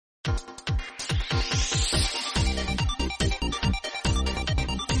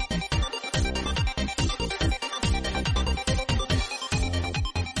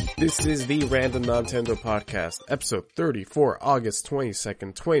This is the Random Nintendo Podcast, episode 34, August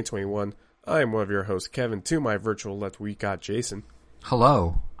 22nd, 2021. I am one of your hosts, Kevin. To my virtual left, we got Jason.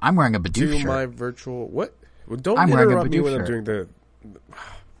 Hello. I'm wearing a Bidoof shirt. To my virtual... What? Well, don't I'm interrupt me when I'm doing the...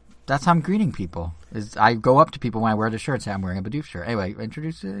 That's how I'm greeting people. Is I go up to people when I wear the shirt and say I'm wearing a Bidoof shirt. Anyway,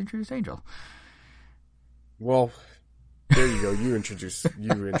 introduce Angel. Well, there you go. You introduced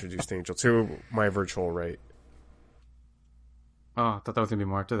Angel to my virtual right. Oh, I thought that was going to be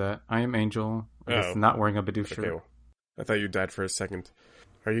more after that. I am Angel. I'm just not wearing a Bidoof shirt. Okay, well, I thought you died for a second.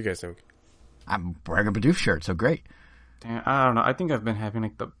 How are you guys doing? I'm wearing a Bidoof shirt, so great. Damn, I don't know. I think I've been having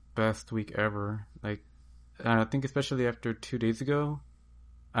like the best week ever. Like, I think especially after 2 days ago,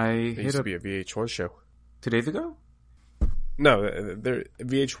 It used to be a VH1 show. 2 days ago? No,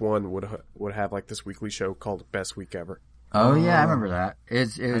 VH1 would have like this weekly show called Best Week Ever. Oh yeah, I remember that.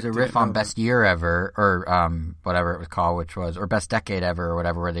 It was a riff on Best Year Ever, or whatever it was called, which was, or Best Decade Ever, or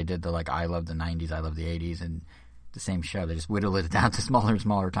whatever, where they did the like I love the 90s, I love the 80s, and the same show. They just whittled it down to smaller and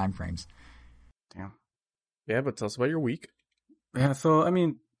smaller time frames. Damn. Yeah, but tell us about your week. Yeah, so I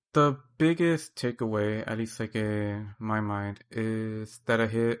mean, the biggest takeaway, at least like in my mind, is that I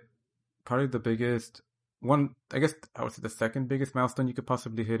hit probably the biggest one. I guess I would say the second biggest milestone you could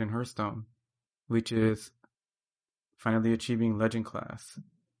possibly hit in Hearthstone, which is finally achieving Legend class.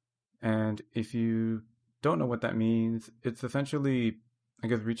 And if you don't know what that means, it's essentially, I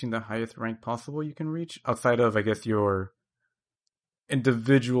guess, reaching the highest rank possible you can reach outside of, I guess, your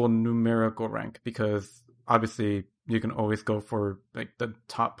individual numerical rank, because obviously you can always go for like the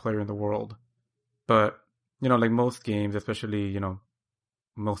top player in the world. But, you know, like most games, especially, you know,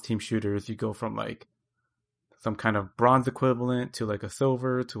 most team shooters, you go from like some kind of bronze equivalent to like a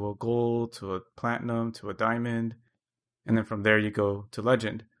silver to a gold to a platinum to a diamond. And then from there you go to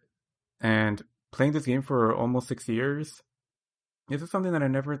Legend. And playing this game for almost 6 years, this is something that I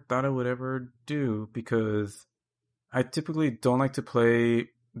never thought I would ever do, because I typically don't like to play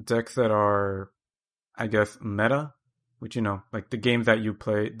decks that are, I guess, meta, which, you know, like the games that you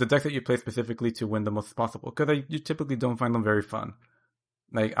play, the decks that you play specifically to win the most possible, because you typically don't find them very fun.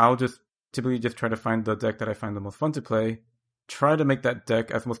 Like, I'll just typically just try to find the deck that I find the most fun to play, try to make that deck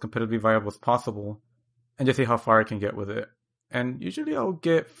as most competitively viable as possible, and just see how far I can get with it. And usually I'll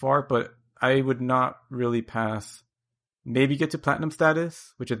get far, but I would not really pass, maybe get to platinum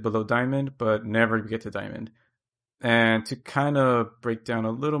status, which is below diamond, but never get to diamond. And to kind of break down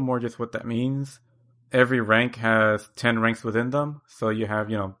a little more just what that means, every rank has 10 ranks within them. So you have,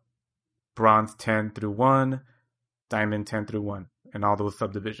 you know, bronze 10 through 1, diamond 10 through 1, and all those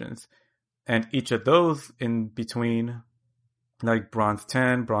subdivisions. And each of those in between, like bronze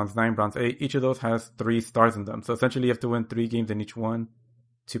 10, bronze 9, bronze 8, each of those has 3 stars in them. So essentially you have to win 3 games in each one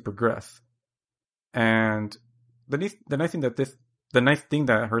to progress. And the nice thing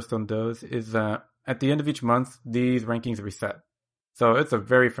that Hearthstone does is that at the end of each month, these rankings reset. So it's a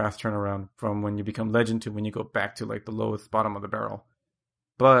very fast turnaround from when you become Legend to when you go back to like the lowest bottom of the barrel.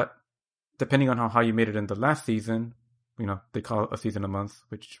 But depending on how high you made it in the last season, you know, they call it a season a month,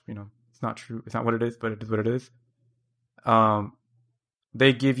 which, you know, it's not true. It's not what it is, but it is what it is.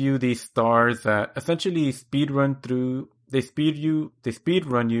 They give you these stars that essentially speed run you as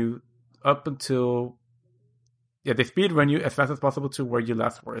fast as possible to where you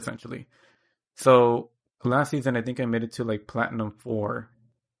last were, essentially. So last season, I think I made it to like Platinum 4,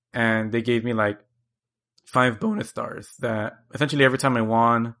 and they gave me like 5 bonus stars that essentially every time I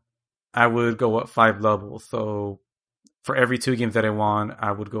won, I would go up 5 levels. So for every 2 games that I won,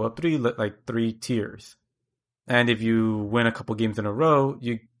 I would go up 3 tiers. And if you win a couple games in a row,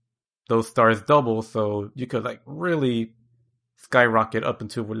 those stars double, so you could like really skyrocket up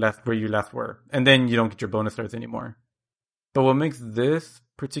into where you last were. And then you don't get your bonus stars anymore. But what makes this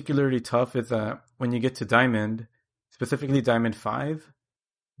particularly tough is that when you get to Diamond, specifically Diamond 5,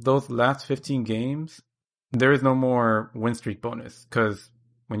 those last 15 games, there is no more win streak bonus. Because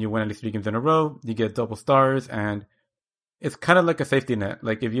when you win at least 3 games in a row, you get double stars, and it's kind of like a safety net.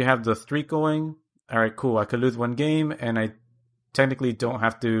 Like if you have the streak going, all right, cool, I could lose 1 game, and I technically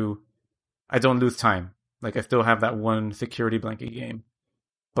I don't lose time. Like I still have that 1 security blanket game.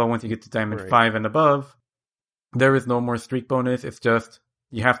 But once you get to Diamond 5 and above, there is no more streak bonus. It's just,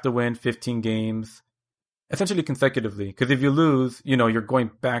 you have to win 15 games, essentially consecutively. Because if you lose, you know, you're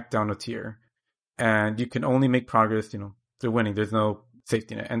going back down a tier. And you can only make progress, you know, through winning. There's no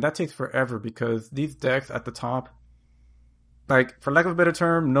safety net. And that takes forever, because these decks at the top, like, for lack of a better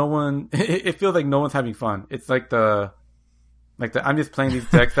term, it feels like no one's having fun. It's like I'm just playing these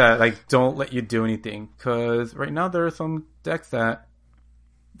decks that like don't let you do anything. Because right now there are some decks that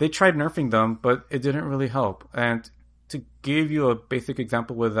they tried nerfing them, but it didn't really help. And to give you a basic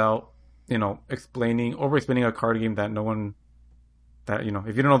example without, over-explaining a card game that no one,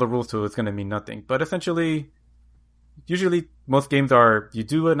 if you don't know the rules to it, it's going to mean nothing. But essentially, usually most games are, you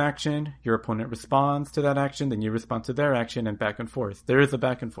do an action, your opponent responds to that action, then you respond to their action, and back and forth. There is a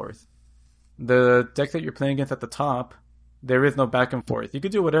back and forth. The decks that you're playing against at the top, there is no back and forth. You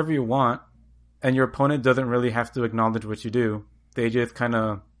could do whatever you want, and your opponent doesn't really have to acknowledge what you do. They just kind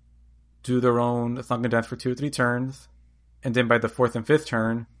of do their own song and dance for 2 or 3 turns, and then by the 4th and 5th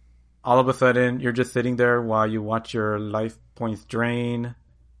turn, all of a sudden, you're just sitting there while you watch your life points drain,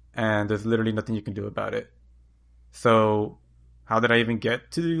 and there's literally nothing you can do about it. So, how did I even get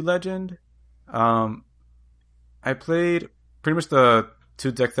to Legend? I played pretty much the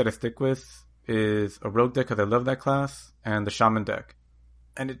 2 decks that I stick with is a Rogue deck because I love that class, and the Shaman deck.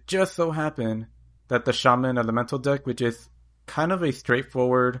 And it just so happened that the Shaman Elemental deck, which is kind of a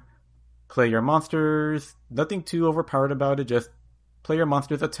straightforward play your monsters, nothing too overpowered about it, just play your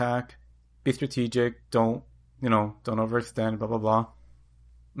monsters, attack, be strategic, don't overextend, blah, blah, blah.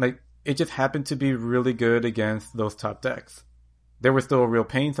 Like, it just happened to be really good against those top decks. There was still a real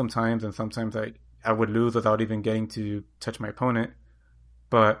pain sometimes, and sometimes I would lose without even getting to touch my opponent.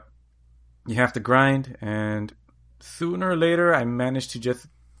 But you have to grind, and sooner or later, I managed to just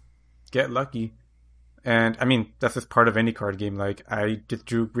get lucky. And, I mean, that's just part of any card game. Like, I just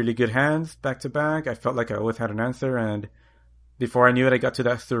drew really good hands back to back. I felt like I always had an answer, and before I knew it, I got to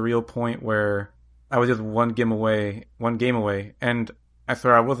that surreal point where I was just one game away. And I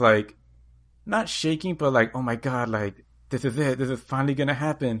swear I was like, not shaking, but like, oh my God, like, this is it. This is finally going to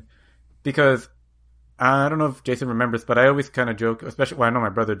happen. Because I don't know if Jason remembers, but I always kind of joke, especially, well, I know my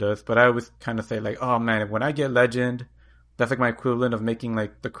brother does, but I always kind of say like, oh man, when I get Legend, that's like my equivalent of making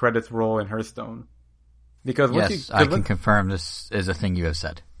like the credits roll in Hearthstone. Because I can confirm this is a thing you have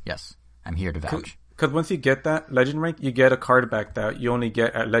said. Yes, I'm here to vouch. Because once you get that Legend rank, you get a card back that you only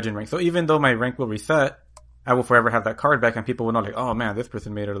get at Legend rank. So even though my rank will reset, I will forever have that card back, and people will know like, oh man, this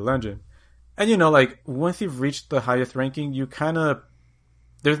person made it a Legend. And like, once you've reached the highest ranking, you kind of,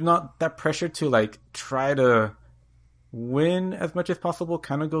 there's not that pressure to like try to win as much as possible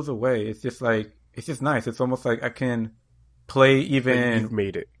kind of goes away. It's just like, it's just nice. It's almost like I can play even... Like you've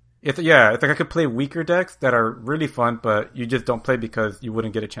made it. It's like I could play weaker decks that are really fun, but you just don't play because you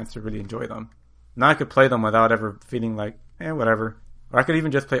wouldn't get a chance to really enjoy them. Now I could play them without ever feeling like, whatever. Or I could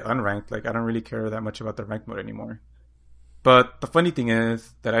even just play unranked. Like, I don't really care that much about the ranked mode anymore. But the funny thing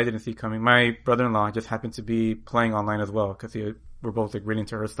is that I didn't see coming. My brother-in-law just happened to be playing online as well because we're both like really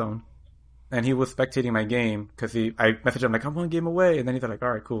into Hearthstone. And he was spectating my game because I messaged him like, I'm 1 game away. And then he's like,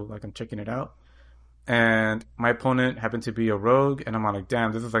 all right, cool. Like, I'm checking it out. And my opponent happened to be a rogue. And I'm like,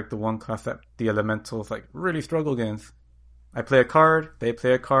 damn, this is like the one class that the elementals like really struggle against. I play a card. They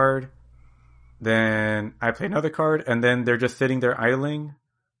play a card. Then I play another card. And then they're just sitting there idling.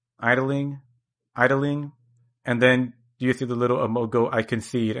 And then you see the little emote I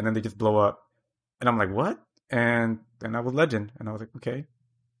concede. And then they just blow up. And I'm like, what? And then I was Legend. And I was like, okay.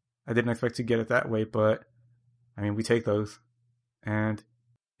 I didn't expect to get it that way, but I mean, we take those. And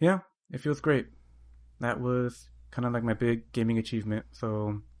yeah, it feels great. That was kind of like my big gaming achievement.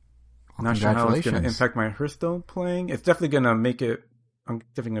 So I'm not sure how it's going to impact my Hearthstone playing. It's definitely going to make it, I'm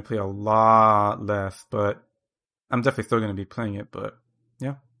definitely going to play a lot less, but I'm definitely still going to be playing it. But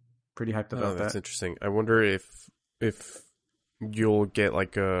yeah, pretty hyped about that. That's interesting. I wonder if you'll get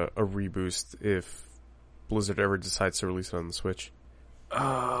like a reboost if Blizzard ever decides to release it on the Switch.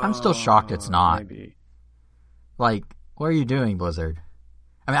 I'm still shocked it's not. Maybe. Like, what are you doing, Blizzard?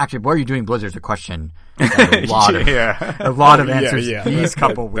 I mean, actually, what are you doing, Blizzard's a question. A lot of answers these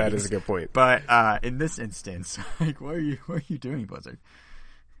couple weeks. That is a good point. But in this instance, like, what are you doing, Blizzard?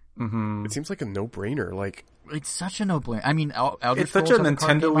 Mm-hmm. It seems like a no-brainer. Like, it's such a no-brainer. I mean, Elder it's Scrolls such a has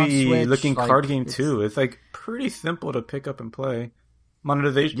Nintendo-y looking like, card game too. It's like pretty simple to pick up and play.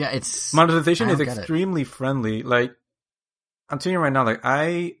 Monetization. Yeah, monetization is extremely friendly. Like, I'm telling you right now, like,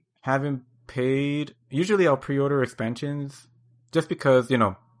 I haven't paid... Usually I'll pre-order expansions just because,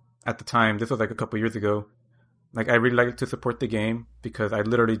 at the time, this was like a couple years ago, like, I really like to support the game because I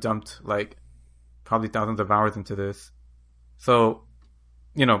literally dumped, like, probably thousands of hours into this. So,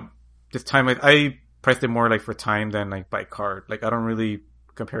 this time, I priced it more, like, for time than, like, by card. Like, I don't really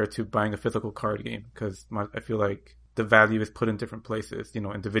compare it to buying a physical card game because I feel like the value is put in different places,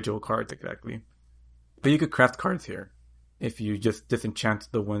 individual cards, exactly. But you could craft cards here if you just disenchant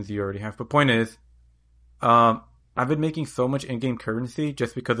the ones you already have. But point is, I've been making so much in-game currency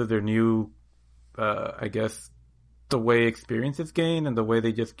just because of their new, I guess, the way experience is gained and the way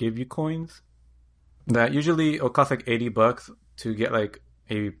they just give you coins. That usually it'll cost like $80 to get like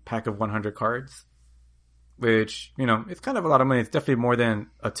a pack of 100 cards, which, you know, it's kind of a lot of money. It's definitely more than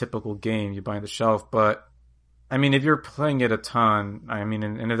a typical game you buy on the shelf. But I mean, if you're playing it a ton, I mean,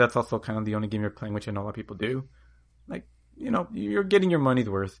 and if that's also kind of the only game you're playing, which I know a lot of people do, like, you know, you're getting your money's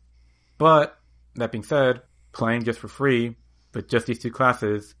worth. But that being said, playing just for free, but just these two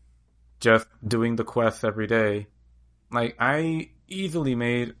classes, just doing the quests every day, like, I easily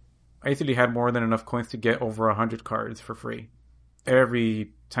had more than enough coins to get over 100 cards for free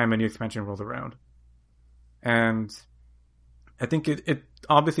every time a new expansion rolls around. And I think it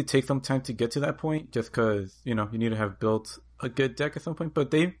obviously takes some time to get to that point, just because, you know, you need to have built a good deck at some point,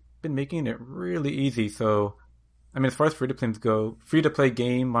 but they've been making it really easy. So, I mean, as far as free-to-play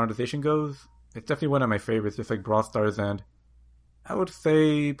game monetization goes, it's definitely one of my favorites, just like Brawl Stars, and I would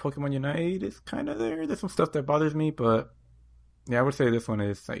say Pokemon Unite is kind of there. There's some stuff that bothers me, but yeah, I would say this one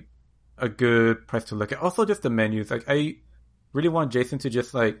is like a good price to look at. Also, just the menus. Like, I really want Jason to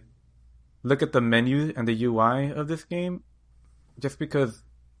just like look at the menu and the UI of this game, just because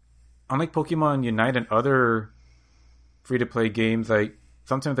unlike Pokemon Unite and other free-to-play games, like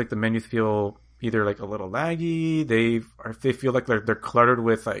sometimes like the menus feel either like a little laggy, they feel like they're cluttered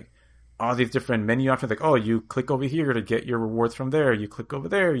with like all these different menu options. Like, oh, you click over here to get your rewards from there. You click over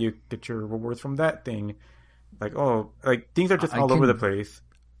there, you get your rewards from that thing. Like, oh, like things are just all over the place.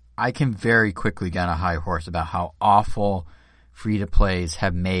 I can very quickly get on a high horse about how awful free-to-plays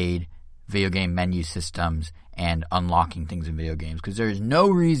have made video game menu systems and unlocking things in video games, because there is no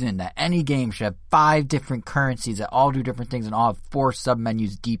reason that any game should have 5 different currencies that all do different things and all have 4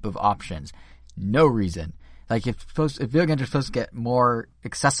 sub-menus deep of options. No reason. Like, if video games are supposed to get more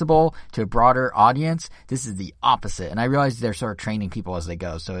accessible to a broader audience, this is the opposite. And I realize they're sort of training people as they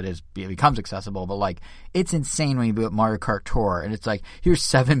go, so it becomes accessible. But, like, it's insane when you boot up Mario Kart Tour, and it's like, here's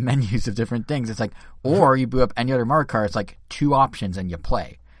 7 menus of different things. It's like, or you boot up any other Mario Kart, it's like 2 options and you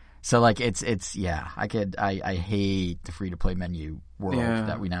play. So, like, it's yeah, I hate the free-to-play menu world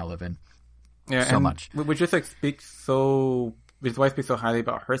that we now live in. Yeah, so much. Which just, like, which is why I speak so highly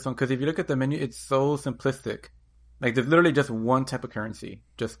about Hearthstone, because if you look at the menu, it's so simplistic. Like, there's literally just one type of currency,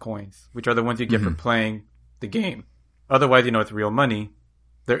 just coins, which are the ones you get for playing the game. Otherwise, you know, it's real money.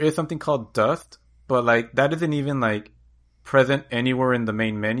 There is something called dust, but, like, that isn't even, like, present anywhere in the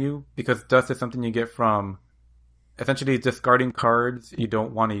main menu, because dust is something you get from essentially discarding cards you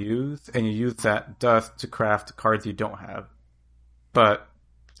don't want to use, and you use that dust to craft cards you don't have. But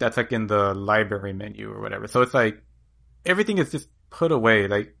that's, like, in the library menu or whatever. So it's, like, everything is just put away.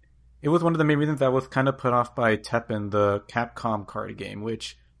 Like, it was one of the main reasons I was kind of put off by Teppen, the Capcom card game,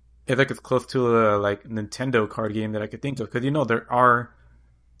 which is like as close to a like Nintendo card game that I could think of. Because, you know, there's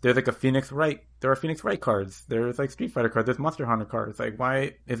like a Phoenix Wright. There are Phoenix Wright cards. There's like Street Fighter cards. There's Monster Hunter cards. Like,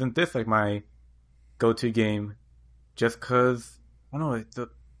 why isn't this like my go-to game? Just because, I don't know,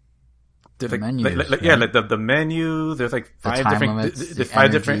 the menus, the menus. There's like 5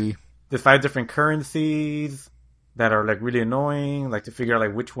 different. There's 5 different currencies that are like really annoying, like to figure out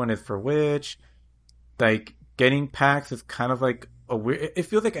like which one is for which. Like, getting packs is kind of like a weird, it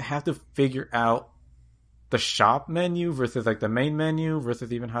feels like I have to figure out the shop menu versus like the main menu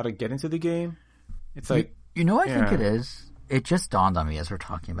versus even how to get into the game. It's like, you know what I think it is? It just dawned on me as we're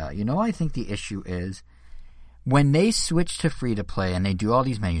talking about it. You know what I think the issue is? When they switch to free to play and they do all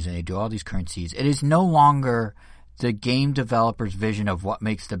these menus and they do all these currencies, it is no longer the game developer's vision of what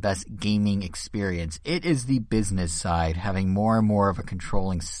makes the best gaming experience. It is the business side having more and more of a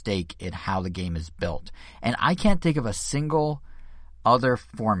controlling stake in how the game is built. And I can't think of a single other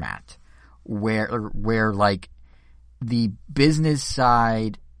format where like the business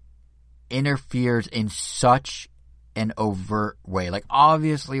side interferes in such an overt way. Like,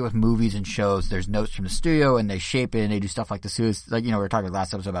 obviously with movies and shows, there's notes from the studio and they shape it and they do stuff like like, you know, we were talking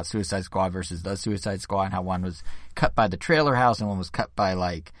last episode about Suicide Squad versus The Suicide Squad and how one was cut by the trailer house and one was cut by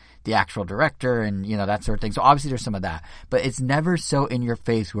like the actual director and, you know, that sort of thing. So obviously there's some of that, but it's never so in your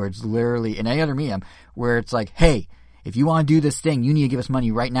face where it's literally in any other medium where it's like, hey, if you want to do this thing, you need to give us money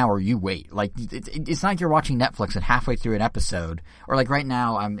right now or you wait. Like, it's not like you're watching Netflix and halfway through an episode, or like right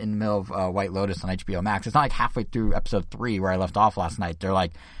now I'm in the middle of White Lotus on HBO Max. It's not like halfway through episode 3 where I left off last night. They're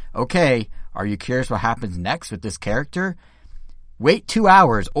like, okay, are you curious what happens next with this character? Wait 2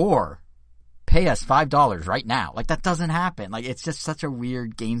 hours or pay us $5 right now. Like, that doesn't happen. Like, it's just such a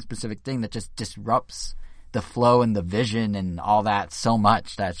weird game-specific thing that just disrupts the flow and the vision and all that so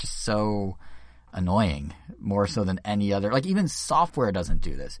much that it's just so annoying, more so than any other. Like, even software doesn't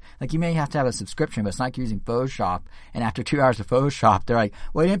do this. Like, you may have to have a subscription, but it's not like you're using Photoshop, and after 2 hours of Photoshop, they're like,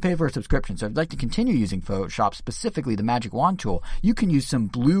 well, you didn't pay for a subscription. So if you'd like to continue using Photoshop, specifically the Magic Wand tool, you can use some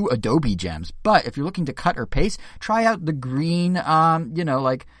blue Adobe gems. But if you're looking to cut or paste, try out the green,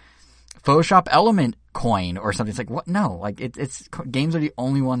 like Photoshop Element coin or something. It's like, what? No, like it's games are the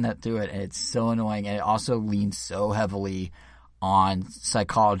only one that do it, and it's so annoying. And it also leans so heavily on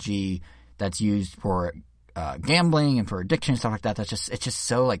psychology that's used for gambling and for addiction and stuff like that. It's just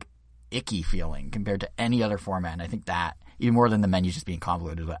so like icky feeling compared to any other format. And I think that even more than the menus just being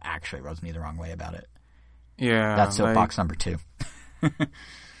convoluted, what actually rubs me the wrong way about it. Yeah, that's soapbox number 2.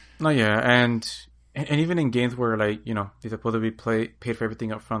 No, yeah, and even in games where like they supposed to be paid for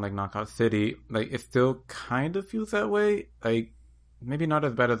everything up front, like Knockout City, like it still kind of feels that way. Like maybe not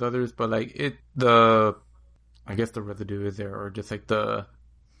as bad as others, but like I guess the residue is there, or just like the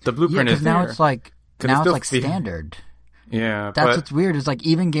blueprint is there. Now it's like standard. Yeah, that's what's weird. Is like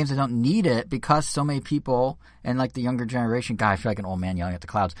even games that don't need it, because so many people, and like the younger generation, I feel like an old man yelling at the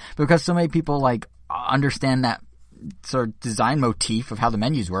clouds, because so many people like understand that sort of design motif of how the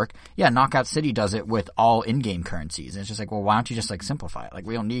menus work. Yeah, Knockout City does it with all in-game currencies, and it's just like, well, why don't you just like simplify it? Like,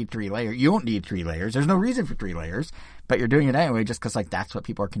 we don't need 3 layers. You don't need 3 layers. There's no reason for 3 layers, but you're doing it anyway just because like that's what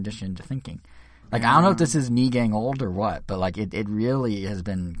people are conditioned to thinking. Like, I don't know if this is me getting old or what, but like it really has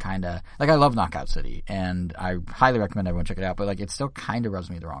been kind of like, I love Knockout City and I highly recommend everyone check it out, but like it still kind of rubs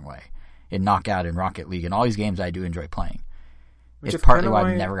me the wrong way in Knockout and Rocket League and all these games I do enjoy playing. It's partly why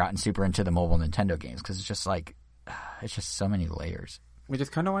I've never gotten super into the mobile Nintendo games, because it's just like, it's just so many layers. Which is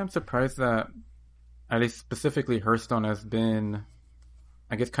kind of why I'm surprised that at least specifically Hearthstone has been,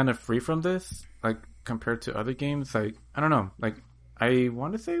 I guess, kind of free from this, like compared to other games. Like, I don't know, like I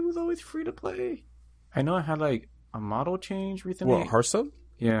want to say it was always free to play. I know it had like a model change recently. What, Hearthstone?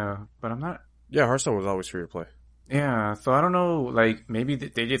 Yeah, but I'm not. Yeah, Hearthstone was always free to play. Yeah, so I don't know, like maybe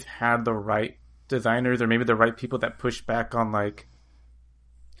they just had the right designers, or maybe the right people that push back on like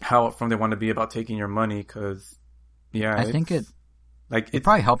how upfront they want to be about taking your money, because I think it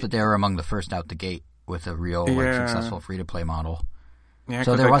probably helped that they were among the first out the gate with a real successful free to play model. Yeah,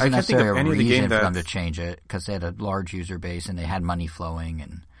 so there wasn't necessarily a reason for them to change it, because they had a large user base and they had money flowing,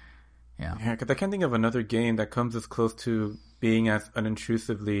 and yeah, because I can't think of another game that comes as close to being as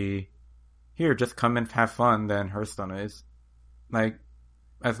unintrusively, here, just come and have fun, than Hearthstone is. Like,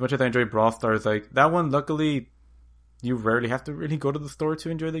 as much as I enjoy Brawl Stars, like that one, luckily, you rarely have to really go to the store to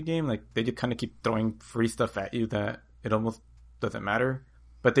enjoy the game. Like, they just kind of keep throwing free stuff at you that it almost doesn't matter.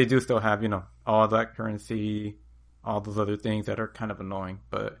 But they do still have, all that currency, all those other things that are kind of annoying.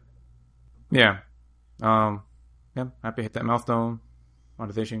 But yeah, happy to hit that milestone.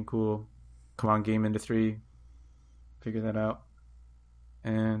 Monetization, cool. Come on, game industry, figure that out.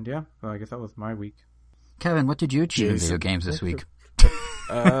 And yeah, well, I guess that was my week. Kevin, what did you achieve in video games this week?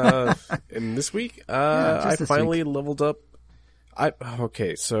 In this week, I finally leveled up.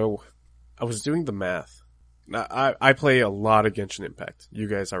 So I was doing the math. I play a lot of Genshin Impact. You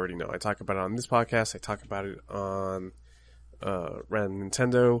guys already know. I talk about it on this podcast. I talk about it on Random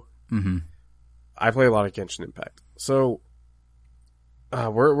Nintendo. Mm-hmm. I play a lot of Genshin Impact. So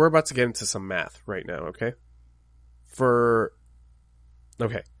we're about to get into some math right now, okay?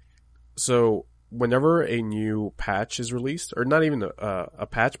 So whenever a new patch is released, or not even a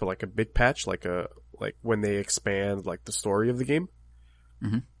patch, but like a big patch, like when they expand like the story of the game,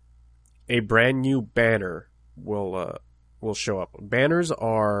 mm-hmm. a brand new banner will show up. Banners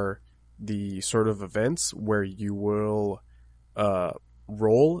are the sort of events where you will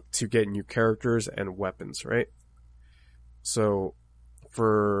roll to get new characters and weapons, right? So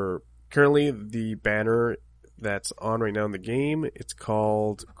for currently the banner that's on right now in the game, it's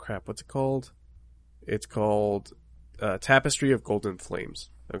called what's it called? It's called Tapestry of Golden Flames,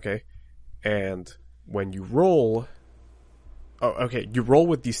 okay? And when you roll... you roll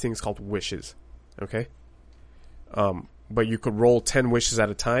with these things called wishes, okay? But you could roll 10 wishes at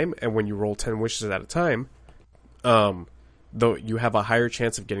a time, and when you roll 10 wishes at a time, though you have a higher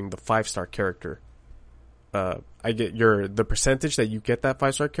chance of getting the 5-star character. The percentage that you get that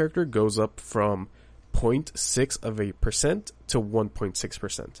 5-star character goes up from 0.6% to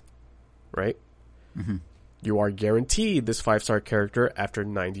 1.6%, right? Mm-hmm. You are guaranteed this 5-star character after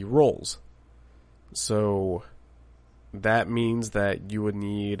 90 rolls. So that means that you would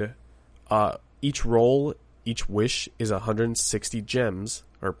need each roll, each wish is 160 gems,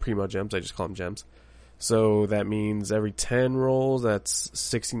 or primo gems, I just call them gems. So that means every 10 rolls, that's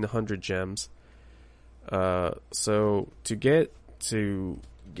 1,600 gems. So to get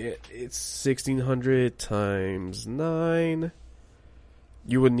it's 1,600 times 9,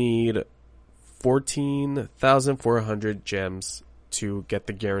 you would need 14,400 gems to get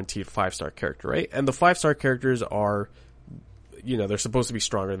the guaranteed 5-star character, right? And the 5-star characters are, they're supposed to be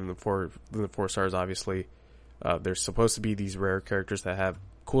stronger than the 4 stars, obviously. There's supposed to be these rare characters that have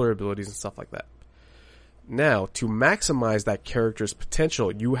cooler abilities and stuff like that. Now, to maximize that character's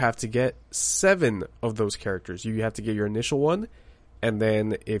potential, you have to get 7 of those characters. You have to get your initial one, and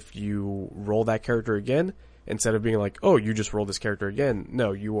then if you roll that character again, instead of being like, oh, you just roll this character again,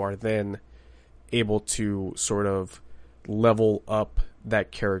 no, you are then able to sort of level up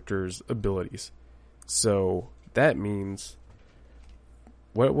that character's abilities. So that means,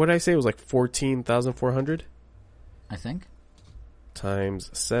 what did I say? It was like 14,400? I think. Times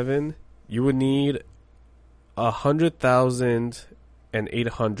 7. You would need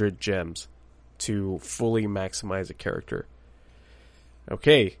 100,800 gems to fully maximize a character.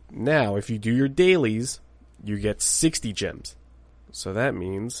 Okay, now if you do your dailies, you get 60 gems. So that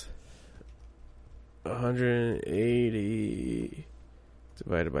means 180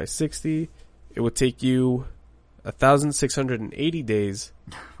 divided by 60. It would take you 1,680 days.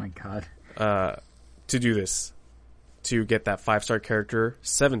 Oh my god. To do this, to get that 5-star character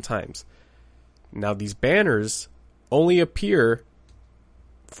 7 times. Now these banners only appear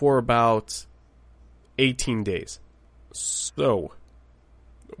for about 18 days. So,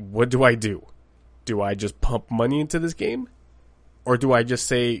 what do I do? Do I just pump money into this game? Or do I just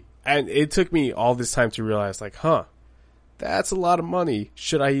say, and it took me all this time to realize, like, that's a lot of money.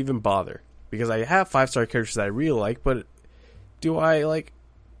 Should I even bother? Because I have 5-star characters that I really like, but do I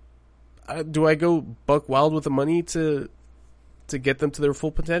go buck wild with the money to get them to their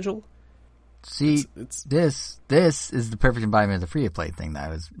full potential? See, this is the perfect embodiment of the free-to-play thing that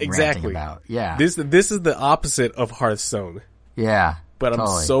I was ranting about. Yeah. This is the opposite of Hearthstone. Yeah. But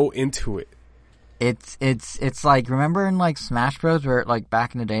totally. I'm so into it. It's like, remember in like Smash Bros. Where like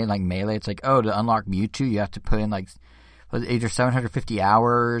back in the day in like Melee, it's like, oh, to unlock Mewtwo you have to put in like either 750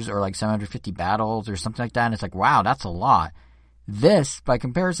 hours or like 750 battles or something like that, and it's like, wow, that's a lot. This, by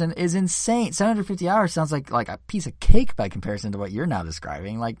comparison, is insane. 750 hours sounds like a piece of cake by comparison to what you're now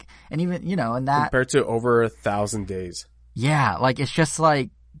describing. Like, and even, and that... Compared to over 1,000 days. Yeah, like, it's just like,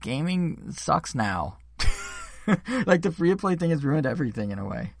 gaming sucks now. Like, the free-to-play thing has ruined everything in a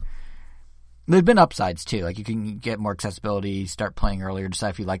way. There's been upsides, too. Like, you can get more accessibility, start playing earlier, decide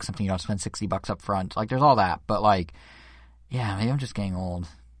if you like something, you don't spend $60 up front. Like, there's all that. But, like, yeah, maybe I'm just getting old.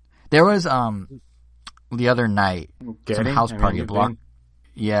 There was, the other night, some house party a block.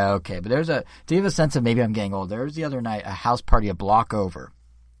 Yeah, okay, but to give a sense of maybe I'm getting old. There was the other night a house party a block over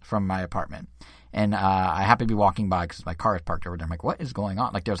from my apartment, and I happened to be walking by because my car is parked over there. I'm like, what is going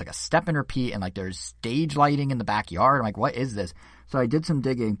on? Like, there's like a step and repeat, and like there's stage lighting in the backyard. I'm like, what is this? So I did some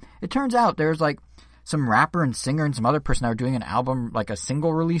digging. It turns out there's like some rapper and singer and some other person that were doing an album, like a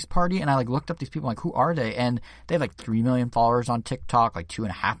single release party, and I like looked up these people, like, who are they? And they have like 3 million followers on TikTok, like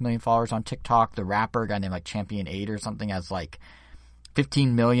 2.5 million followers on TikTok. The rapper, a guy named like Champion 8 or something, has like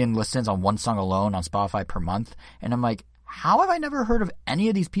 15 million listens on one song alone on Spotify per month. And I'm like, how have I never heard of any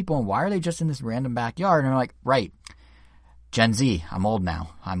of these people, and why are they just in this random backyard? And I'm like, right, Gen Z, I'm old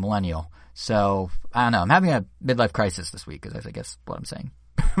now, I'm millennial. So, I don't know, I'm having a midlife crisis this week, is I guess what I'm saying.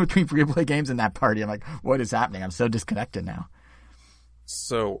 Between free-to-play games and that party, I'm like, what is happening? I'm so disconnected now.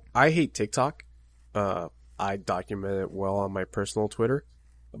 So, I hate TikTok. I document it well on my personal Twitter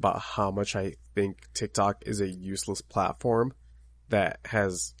about how much I think TikTok is a useless platform that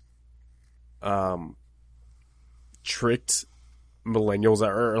has tricked millennials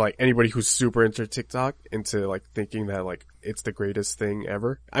or like anybody who's super into TikTok into like thinking that like it's the greatest thing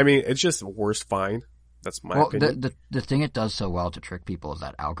ever. I mean, it's just worst fine. That's my opinion. The thing it does so well to trick people is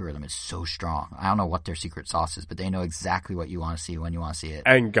that algorithm is so strong. I don't know what their secret sauce is, but they know exactly what you want to see when you want to see it.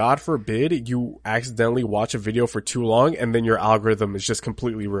 And God forbid you accidentally watch a video for too long and then your algorithm is just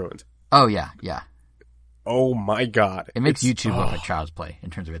completely ruined. Oh, yeah, yeah. Oh my God. It makes YouTube look like child's play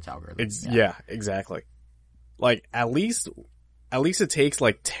in terms of its algorithm. Yeah, exactly. Like, at least it takes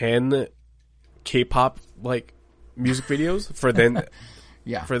like 10 K-pop like music videos for then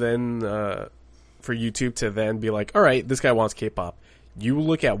for YouTube to then be like, all right, this guy wants K-pop. You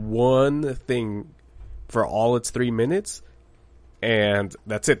look at one thing for all its 3 minutes, and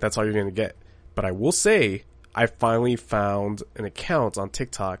that's it. That's all you're going to get. But I will say, I finally found an account on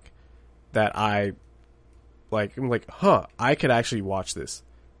TikTok that I'm like, I could actually watch this.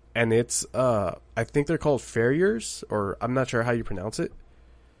 And it's, I think they're called farriers, or I'm not sure how you pronounce it.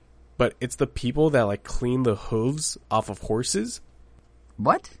 But it's the people that like clean the hooves off of horses.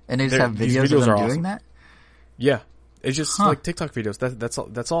 What? And they just have videos of them doing awesome. That? Yeah. It's just like TikTok videos.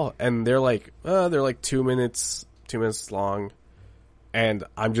 That's all. And they're like 2 minutes long. And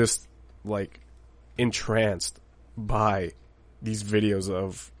I'm just like, entranced by these videos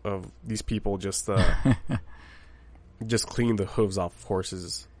of these people just just cleaning the hooves off of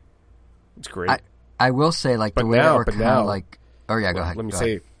horses. It's great. I will say, like, the way that we're kind of like... Oh, yeah, go ahead. Let me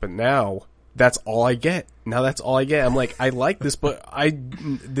say, but now, that's all I get. Now that's all I get. I'm like, I like this, but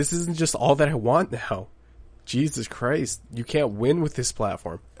this isn't just all that I want now. Jesus Christ. You can't win with this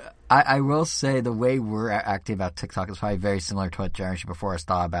platform. I will say the way we're acting about TikTok is probably very similar to what Generation Before us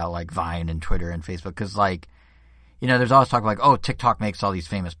thought about, like, Vine and Twitter and Facebook. Because, like, you know, there's always talk like, oh, TikTok makes all these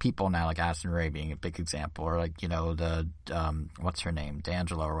famous people now, like Addison Rae being a big example. Or, like, you know, the, what's her name?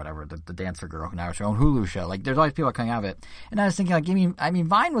 D'Angelo or whatever, the dancer girl who now has her own Hulu show. Like, there's always people coming out of it. And I was thinking, like, I mean,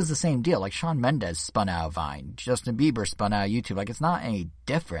 Vine was the same deal. Like, Shawn Mendes spun out of Vine. Justin Bieber spun out of YouTube. Like, it's not any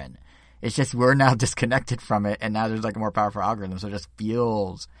different. It's just we're now disconnected from it, and now there's, like, a more powerful algorithm, so it just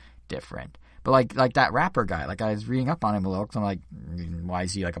feels different. But, like that rapper guy, like, I was reading up on him a little, because I'm like, why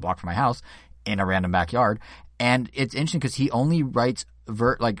is he, like, a block from my house in a random backyard? And it's interesting because he only writes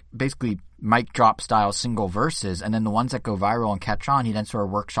basically mic drop style single verses, and then the ones that go viral and catch on, he then sort of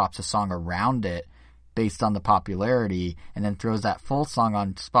workshops a song around it based on the popularity, and then throws that full song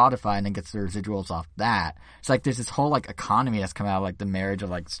on Spotify and then gets the residuals off that. It's like there's this whole like economy that's come out of like the marriage of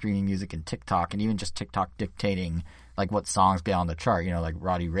like streaming music and TikTok, and even just TikTok dictating like what songs get on the chart. You know, like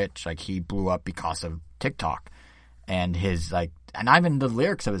Roddy Ricch, like he blew up because of TikTok. And his like, and even the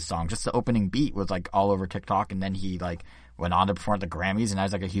lyrics of his song, just the opening beat was like all over TikTok, and then he like went on to perform at the Grammys, and now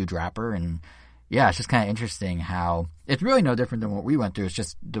he's like a huge rapper. And yeah, it's just kind of interesting how it's really no different than what we went through. It's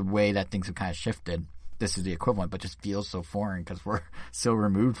just the way that things have kind of shifted. This is the equivalent, but just feels so foreign because we're so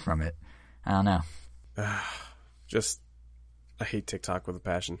removed from it. I don't know. I hate TikTok with a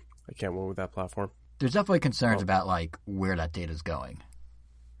passion. I can't win with that platform. There's definitely concerns about like where that data's going.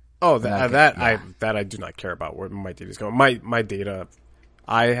 Oh, I do not care about where my data is going. My data,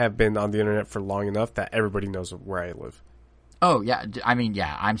 I have been on the internet for long enough that everybody knows where I live. Oh yeah, I mean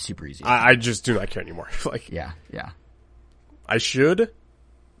yeah, I'm super easy. I just do not care anymore. Like yeah, I should,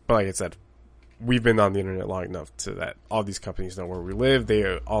 but like I said, we've been on the internet long enough to that all these companies know where we live.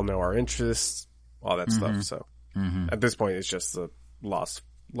 They all know our interests, all that stuff. So at this point, it's just a lost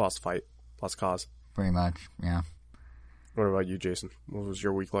fight, lost cause. Pretty much, yeah. What about you, Jason? What was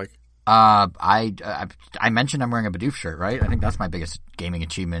your week like? I mentioned I'm wearing a Bidoof shirt, right? I think that's my biggest gaming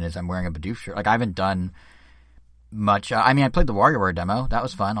achievement is I'm wearing a Bidoof shirt. Like I haven't done much. I mean, I played the WarioWare demo. That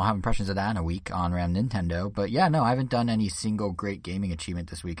was fun. I'll have impressions of that in a week on around Nintendo. But yeah, no, I haven't done any single great gaming achievement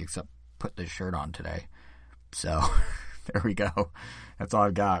this week except put this shirt on today. So there we go. That's all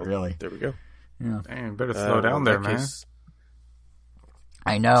I've got, really. There we go. Yeah. Damn, better slow down there, man.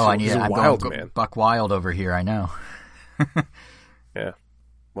 I know. I'm wild, going man. buck wild over here. I know. Yeah.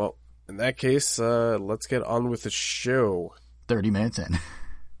 Well, in that case, let's get on with the show. 30 minutes in.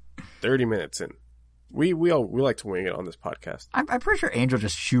 30 minutes in. We like to wing it on this podcast. I'm pretty sure Angel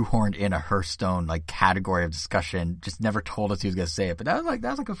just shoehorned in a Hearthstone like category of discussion. Just never told us he was going to say it, but that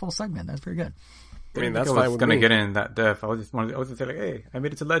was like a full segment. That's pretty good. I mean, that's I fine was with going to me. get in that depth. I was just going to say like, hey, I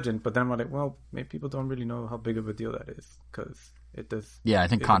made it to Legend, but then I'm like, well, maybe people don't really know how big of a deal that is because it does. Yeah, I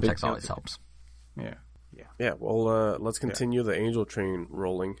think context always helps. Yeah. Yeah. Well, let's continue the Angel train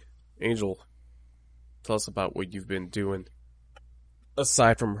rolling. Angel, tell us about what you've been doing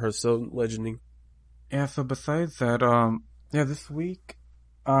aside from Hearthstone legending. Yeah, so besides that, this week,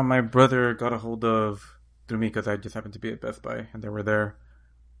 my brother got a hold of, through me, because I just happened to be at Best Buy, and they were there,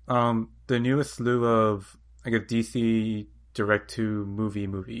 the newest slew of, I guess, DC direct-to-movie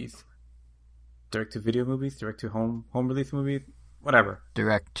movies. Direct-to-video movies? Direct-to-home release movies? Whatever.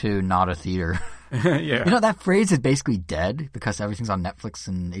 Direct to not a theater. Yeah. You know, that phrase is basically dead because everything's on Netflix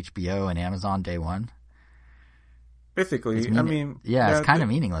and HBO and Amazon day one. Basically, it's kind of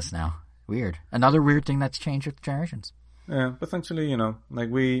meaningless now. Weird. Another weird thing that's changed with generations. Yeah, essentially, you know, like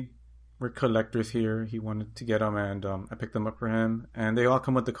we're collectors here. He wanted to get them, and I picked them up for him. And they all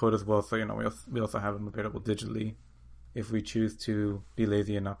come with the code as well, so, you know, we also have them available digitally if we choose to be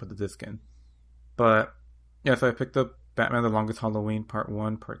lazy and not put the disc in. But, yeah, so I picked up Batman The Longest Halloween Part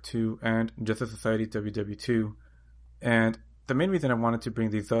 1, Part 2, and Justice Society WW2. And the main reason I wanted to bring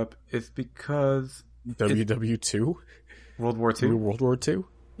these up is because... WW2? World War II? World War II?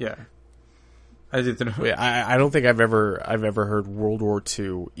 Yeah. I just didn't... Wait, I don't think I've ever heard World War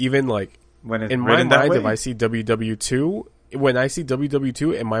II. Even like when it's in my mind, if I see WW2, when I see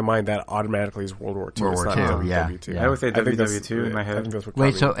WW2 in my mind, that automatically is World War II. World War II, yeah. I would say WW2 in my head.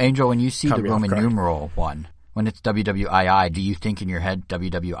 Wait, so Angel, when you see the Roman numeral one, when it's WWII, do you think in your head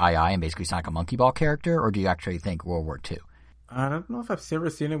WWII and basically sound like a Monkey Ball character, or do you actually think World War II? I don't know if I've ever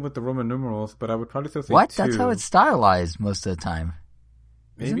seen it with the Roman numerals, but I would probably still say what? 2. That's how it's stylized most of the time.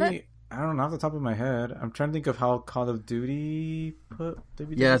 Isn't Maybe. it? I don't know off the top of my head. I'm trying to think of how Call of Duty put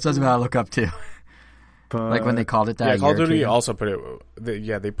WW2. Yeah, that's something I look up to. But Like when they called it that. Yeah, a Call of year or two Duty ago. also put it.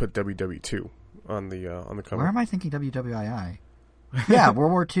 They put WW2 on the cover. Where am I thinking WWII? Yeah,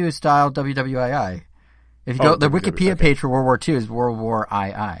 World War II style WWII. If you go, the Wikipedia page for World War II is World War II.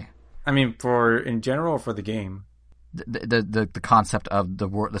 I mean, for in general or for the game? The concept of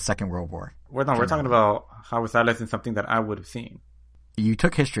the Second World War. We're talking about how was that lesson something that I would have seen. You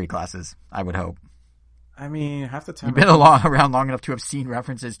took history classes, I would hope. I mean, half the time You've been around long enough to have seen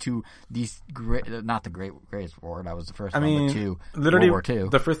references to these not the greatest war. That was the first one, but to literally, World War II.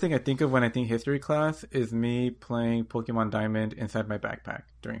 The first thing I think of when I think history class is me playing Pokemon Diamond inside my backpack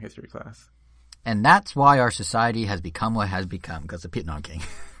during history class. And that's why our society has become what it has become, because of Pitnon King.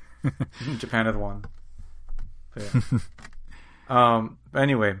 Japan has won. But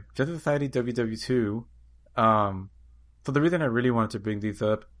anyway, Justice Society WW2. So the reason I really wanted to bring these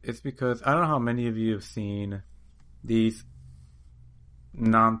up is because I don't know how many of you have seen these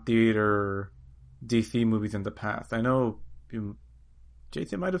non-theater DC movies in the past. I know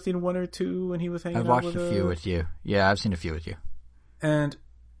Jason might have seen one or two when he was hanging out with us. I've watched a few with you. Yeah, I've seen a few with you. And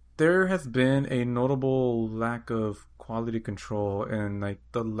there has been a notable lack of quality control in like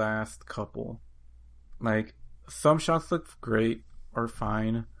the last couple. Like some shots look great or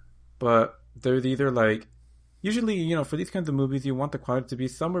fine, but they're either like usually, you know, for these kinds of movies, you want the quality to be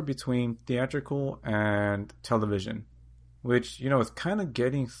somewhere between theatrical and television, which, you know, is kind of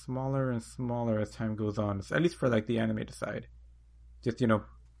getting smaller and smaller as time goes on, at least for like the animated side. Just, you know,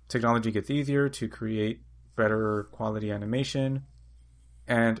 technology gets easier to create better quality animation.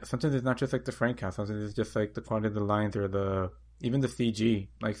 And sometimes it's not just like the frame count. Sometimes it's just like the quality of the lines or even the CG.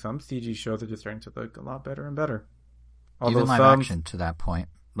 Like some CG shows are just starting to look a lot better and better. Although even live action to that point.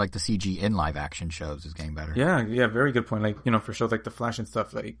 Like the CG in live action shows is getting better. Yeah, very good point. Like, you know, for shows like The Flash and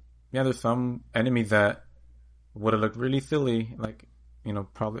stuff, like, yeah, there's some enemies that would have looked really silly. Like, you know,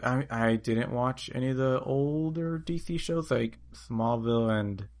 probably, I didn't watch any of the older DC shows like Smallville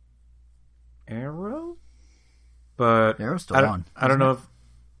and Arrow, but Arrow's still on. I don't know if,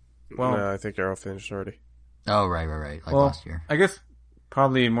 well, no, I think Arrow finished already. Oh, right. Like last year. I guess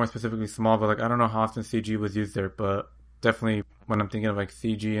probably more specifically Smallville. Like, I don't know how often CG was used there, but definitely when I'm thinking of like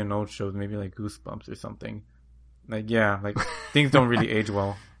CG and old shows, maybe like Goosebumps or something. Like, yeah, like things don't really age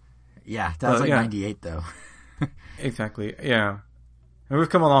well. Yeah, that was like 98 though. Exactly, yeah. And we've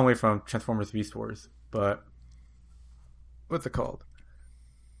come a long way from Transformers Beast Wars, but what's it called?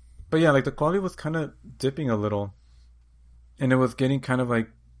 But yeah, like the quality was kind of dipping a little, and it was getting kind of like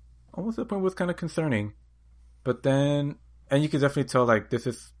almost to the point where it was kind of concerning. But then, and you could definitely tell like this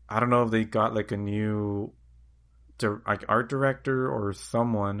is, I don't know if they got like a new like art director or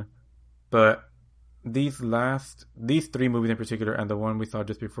someone, but these three movies in particular, and the one we saw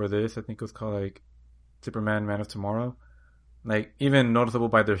just before this, I think it was called like Superman, Man of Tomorrow, like even noticeable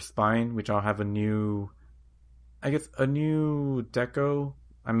by their spine, which all have a new deco.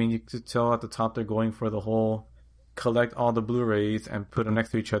 I mean, you could tell at the top they're going for the whole collect all the Blu-rays and put them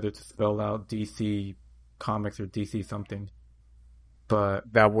next to each other to spell out DC Comics or DC something.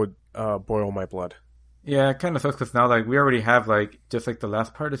 But that would boil my blood. Yeah, it kind of sucks because now like we already have like just like the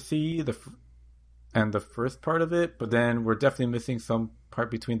last part of C, and the first part of it, but then we're definitely missing some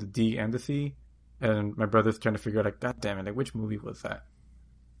part between the D and the C. And my brother's trying to figure out like, God damn it, like which movie was that?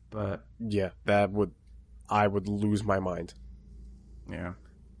 But yeah, I would lose my mind. Yeah.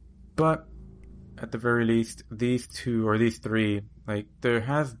 But at the very least, these two or these three, like there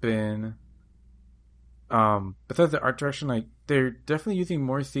has been besides the art direction, like they're definitely using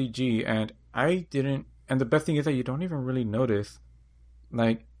more CG, and and the best thing is that you don't even really notice.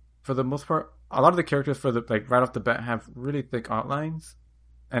 Like for the most part, a lot of the characters for the like right off the bat have really thick outlines,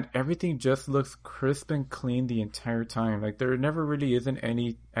 and everything just looks crisp and clean the entire time. Like there never really isn't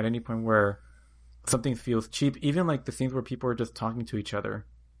at any point where something feels cheap. Even like the scenes where people are just talking to each other,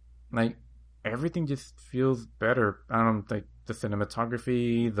 like everything just feels better. I don't know, like the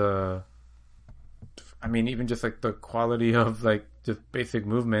cinematography, even just like the quality of like just basic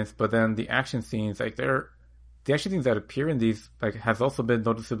movements. But then the action scenes, like the action scenes that appear in these, like has also been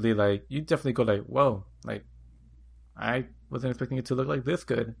noticeably like you definitely go like, whoa, like I wasn't expecting it to look like this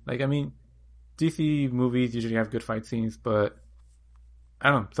good. Like, I mean, DC movies usually have good fight scenes, but I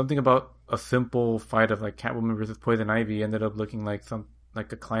don't know, something about a simple fight of like Catwoman versus Poison Ivy ended up looking like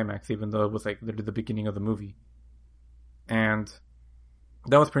a climax, even though it was like literally the beginning of the movie. And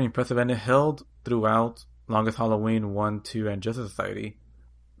that was pretty impressive, and it held throughout Longest Halloween 1, 2, and Justice Society.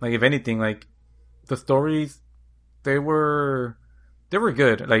 Like, if anything, like the stories, they were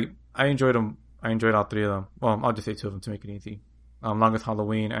good. Like, I enjoyed them. I enjoyed all three of them. Well, I'll just say two of them to make it easy. Longest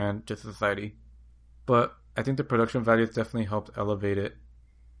Halloween and Justice Society. But I think the production values definitely helped elevate it.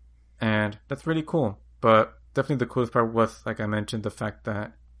 And that's really cool. But definitely the coolest part was, like I mentioned, the fact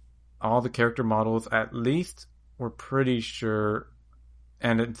that all the character models, at least, we're pretty sure,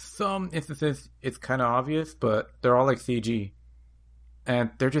 and in some instances it's kind of obvious, but they're all like CG.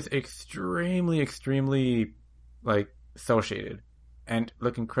 And they're just extremely, like, cel shaded and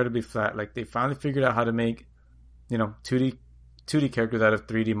look incredibly flat. Like, they finally figured out how to make, 2D characters out of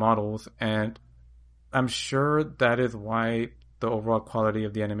 3D models, and I'm sure that is why the overall quality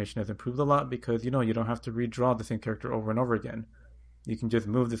of the animation has improved a lot, because, you don't have to redraw the same character over and over again. You can just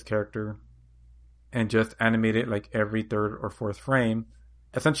move this character and just animate it like every third or fourth frame,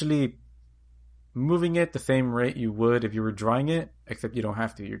 essentially moving it the same rate you would if you were drawing it, except you don't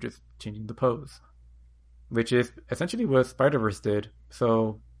have to. You're just changing the pose, which is essentially what Spider-Verse did.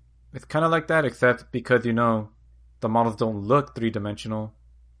 So it's kind of like that, except because, the models don't look three-dimensional,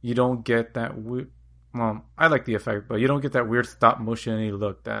 you don't get that weird... Well, I like the effect, but you don't get that weird stop-motion-y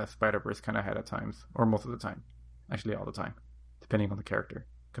look that Spider-Verse kind of had at times, or most of the time. Actually, all the time, depending on the character,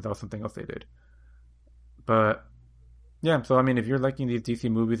 because that was something else they did. But yeah, so I mean, if you're liking these DC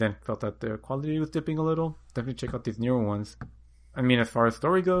movies and felt that the quality was dipping a little, definitely check out these newer ones. I mean, as far as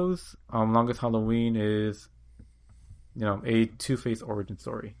story goes, Longest Halloween is, a Two-Face origin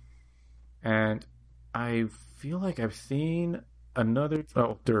story. And I feel like I've seen another...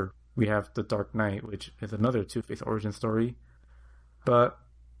 Oh, we have The Dark Knight, which is another Two-Face origin story. But...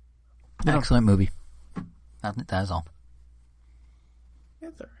 Excellent movie. That is all.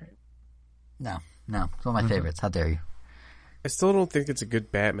 It's alright. No. It's one of my favorites. How dare you? I still don't think it's a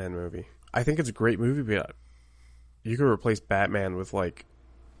good Batman movie. I think it's a great movie, but you could replace Batman with, like,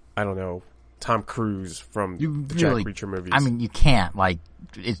 I don't know, Tom Cruise from the Jack Reacher movies. I mean, you can't. Like,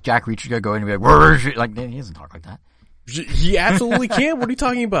 is Jack Reacher going to go in and be like, where is she? Like, he doesn't talk like that. He absolutely can. What are you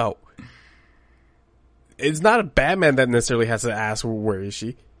talking about? It's not a Batman that necessarily has to ask, where is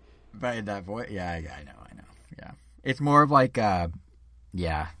she? But in that voice, yeah, I know. Yeah. It's more of like, I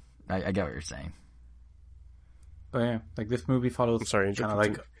get what you're saying. But yeah, like, this movie follows kind of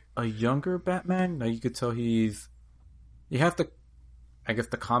like a younger Batman. Now you could tell he has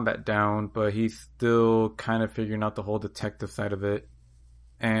the combat down, but he's still kind of figuring out the whole detective side of it.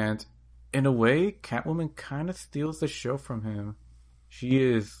 And in a way, Catwoman kind of steals the show from him. She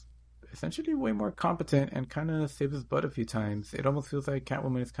is essentially way more competent and kind of saves his butt a few times. It almost feels like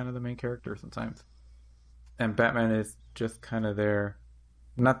Catwoman is kind of the main character sometimes. And Batman is just kind of there.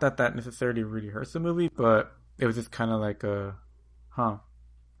 Not that necessarily really hurts the movie, but it was just kind of like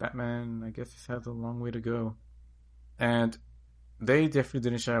Batman, I guess, has a long way to go. And they definitely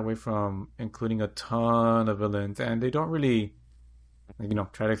didn't shy away from including a ton of villains, and they don't really,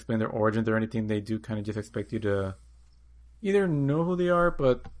 try to explain their origins or anything. They do kind of just expect you to either know who they are,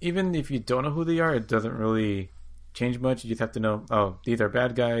 but even if you don't know who they are, it doesn't really change much. You just have to know, oh, these are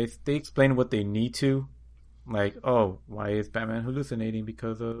bad guys. They explain what they need to. Like, oh, why is Batman hallucinating?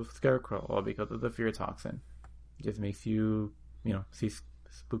 Because of Scarecrow or because of the fear toxin. It just makes you, see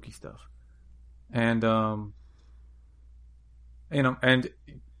spooky stuff. And, and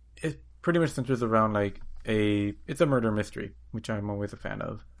it pretty much centers around, like, it's a murder mystery, which I'm always a fan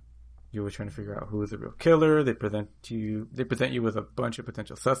of. You're always trying to figure out who is the real killer. They present you with a bunch of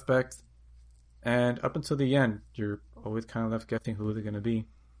potential suspects. And up until the end, you're always kind of left guessing who they're going to be.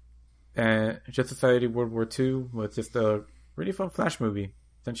 And Justice Society World War II was just a really fun Flash movie.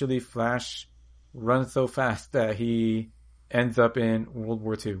 Essentially, Flash runs so fast that he ends up in World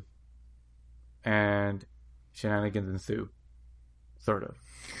War II. And shenanigans ensue. Sort of.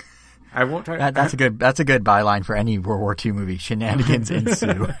 I won't try. That's a good byline for any World War II movie. Shenanigans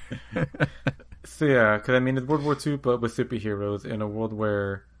ensue. So yeah, because I mean, it's World War II, but with superheroes in a world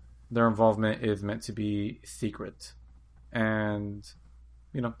where their involvement is meant to be secret, and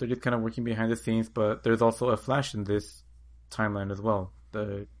they're just kind of working behind the scenes. But there's also a Flash in this timeline as well.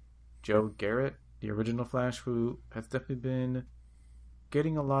 The Joe Garrett, the original Flash, who has definitely been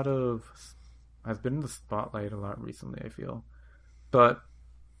getting has been in the spotlight a lot recently, I feel. But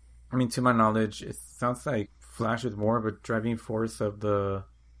I mean, to my knowledge, it sounds like Flash is more of a driving force of the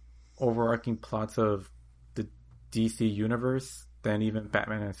overarching plots of the DC universe than even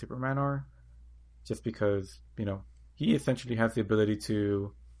Batman and Superman are. Just because, he essentially has the ability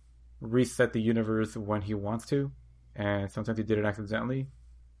to reset the universe when he wants to. And sometimes he did it accidentally.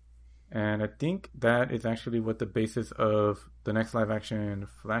 And I think that is actually what the basis of the next live action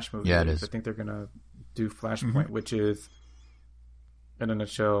Flash movie is. It is. I think they're going to do Flashpoint, which is, in a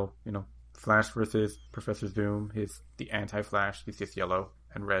nutshell, Flash versus Professor Zoom. He's the anti-Flash. He's just yellow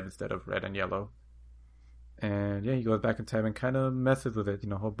and red instead of red and yellow. And yeah, he goes back in time and kind of messes with it,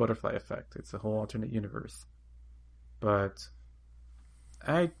 whole butterfly effect. It's a whole alternate universe. But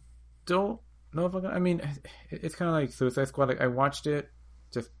I don't know if I mean, it's kind of like Suicide Squad. Like, I watched it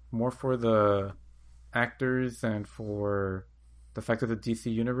just more for the actors and for the fact that it's a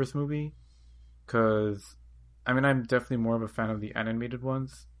DC Universe movie. Because, I mean, I'm definitely more of a fan of the animated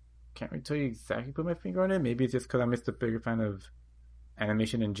ones. Can't really tell you exactly put my finger on it. Maybe it's just because I'm just a bigger fan of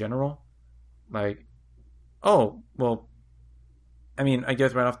animation in general. Like, oh, well, I mean, I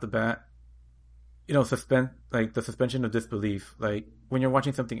guess right off the bat, the suspension of disbelief. Like, when you're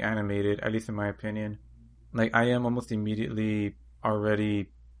watching something animated, at least in my opinion, like, I am almost immediately already,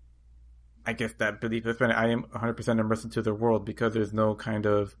 I guess, that belief. I am 100% immersed into the world because there's no kind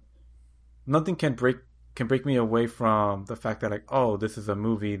of, nothing can break me away from the fact that, like, oh, this is a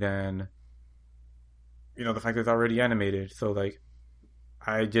movie, then, the fact that it's already animated. So, like,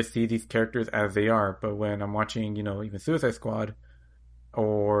 I just see these characters as they are. But when I'm watching, even Suicide Squad,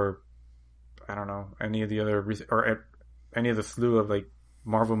 or I don't know, any of the other, or any of the slew of, like,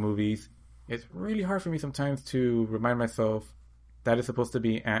 Marvel movies, it's really hard for me sometimes to remind myself that is supposed to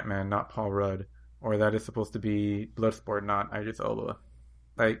be Ant-Man, not Paul Rudd, or that is supposed to be Bloodsport, not Idris Elba.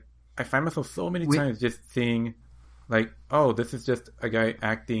 Like, I find myself so many times just seeing, like, oh, this is just a guy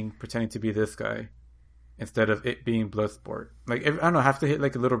acting, pretending to be this guy, instead of it being Bloodsport. Like, I don't know, I have to hit,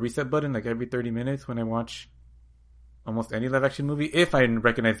 like, a little reset button, like, every 30 minutes when I watch almost any live-action movie, if I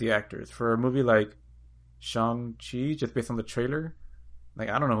recognize the actors. For a movie like Shang-Chi, just based on the trailer, like,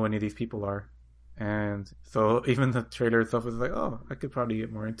 I don't know who any of these people are. And so even the trailer itself was like, oh, I could probably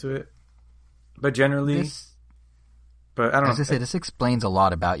get more into it. But generally... But I don't know. I was going to say, this explains a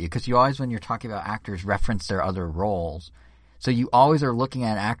lot about you, because you always, when you're talking about actors, reference their other roles. So you always are looking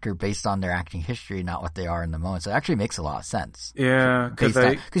at an actor based on their acting history, not what they are in the moment. So it actually makes a lot of sense. Yeah, because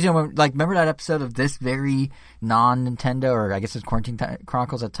remember that episode of this very non-Nintendo, or I guess it's Quarantine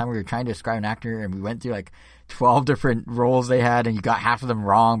Chronicles at the time, where we were trying to describe an actor, and we went through like 12 different roles they had, and you got half of them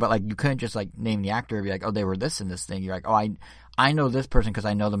wrong, but like you couldn't just like name the actor and be like, oh, they were this and this thing. You're like, oh, I know this person because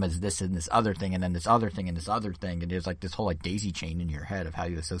I know them as this and this other thing, and then this other thing and this other thing, and there's like this whole like daisy chain in your head of how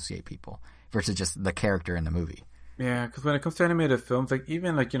you associate people versus just the character in the movie. Yeah, because when it comes to animated films, like,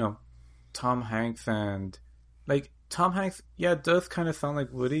 even like, Tom Hanks, and like, Tom Hanks, yeah, does kind of sound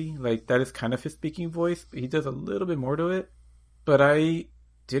like Woody. Like, that is kind of his speaking voice, but he does a little bit more to it. But I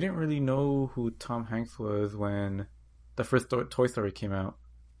didn't really know who Tom Hanks was when the first Toy Story came out.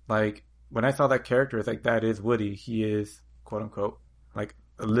 Like, when I saw that character, it's like, that is Woody. He is, quote unquote, like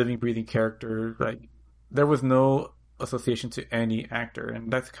a living, breathing character. Like, there was no association to any actor,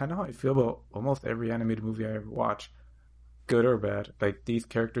 and that's kind of how I feel about almost every animated movie I ever watch, good or bad. Like, these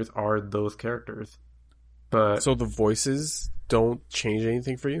characters are those characters. But so the voices don't change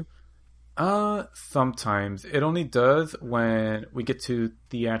anything for you? Sometimes it only does when we get to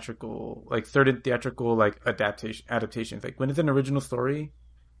theatrical, like certain theatrical, like adaptations. Like when it's an original story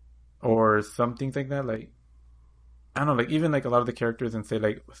or some things like that. Like, I don't know, like even like a lot of the characters in, say,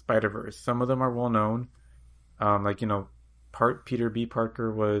 like Spider-Verse, some of them are well known. Like, Peter B.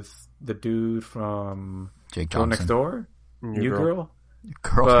 Parker was the dude from Jake Girl Johnson. Next Door, New Girl.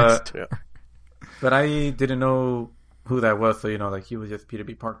 Next Door. But I didn't know who that was, so like he was just Peter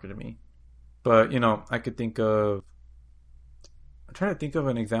B. Parker to me. But I could think of. I'm trying to think of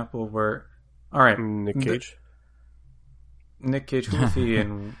an example where, all right, Nick Cage. Nick Cage. Who was he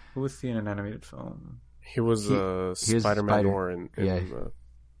in? Who was he in an animated film? He was Spider-Man or in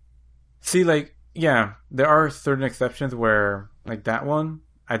See, like, yeah, there are certain exceptions where, like that one,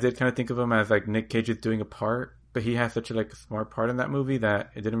 I did kind of think of him as like Nick Cage is doing a part, but he has such a like smart part in that movie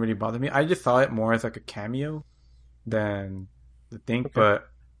that it didn't really bother me. I just saw it more as like a cameo than the thing. Okay. But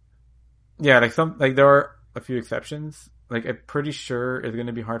yeah, like there are a few exceptions. Like, I'm pretty sure it's going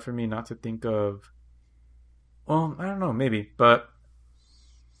to be hard for me not to think of. Well, I don't know, maybe, but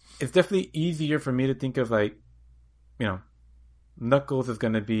it's definitely easier for me to think of, like, Knuckles is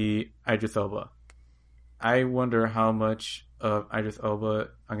going to be Idris Elba. I wonder how much of Idris Elba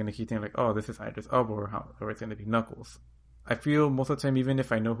I'm going to keep thinking, like, oh, this is Idris Elba, or it's going to be Knuckles. I feel most of the time, even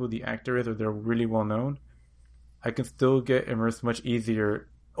if I know who the actor is or they're really well known, I can still get immersed much easier.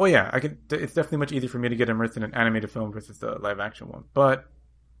 Oh yeah, it's definitely much easier for me to get immersed in an animated film versus the live action one. But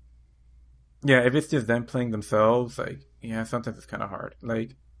yeah, if it's just them playing themselves, like, yeah, sometimes it's kind of hard.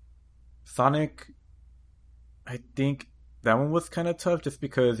 Like Sonic, I think that one was kind of tough just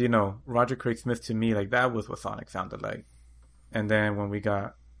because, Roger Craig Smith, to me, like, that was what Sonic sounded like. And then when we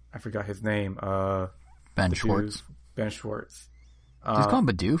got, I forgot his name, Ben Schwartz. Ben Schwartz. Did you call him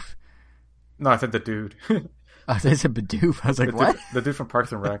Bidoof? No, I said the dude. I said Bidoof. I was like, what? The dude from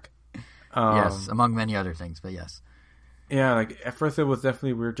Parks and Rec. Yes, among many other things, but yes. Yeah, like at first it was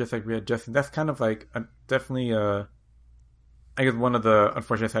definitely weird, just like readjusting. That's kind of like definitely I guess one of the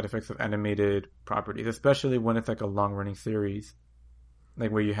unfortunate side effects of animated properties, especially when it's like a long running series,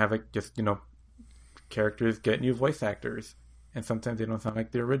 like where you have like just characters get new voice actors, and sometimes they don't sound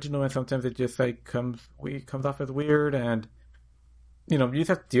like the original, and sometimes it just like comes off as weird, and you just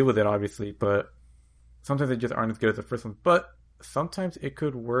have to deal with it obviously, but sometimes they just aren't as good as the first one. But sometimes it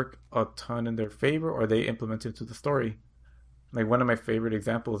could work a ton in their favor, or they implement it into the story. Like one of my favorite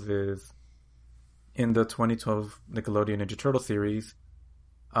examples is in the 2012 Nickelodeon Ninja Turtle series,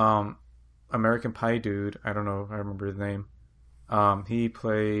 American Pie dude, I don't know if I remember his name. He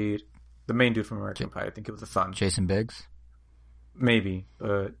played the main dude from American Pie. I think it was the son. Jason Biggs? Maybe,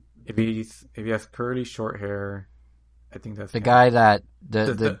 but if he has curly short hair, I think that's the guy that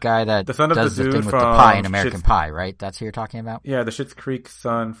the guy that the son of does the dude thing with from the pie in American Pie, right? That's who you're talking about? Yeah, the Schitt's Creek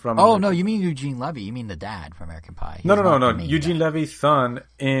son from. Oh no, you mean Eugene Levy? You mean the dad from American Pie? No. Eugene Levy's son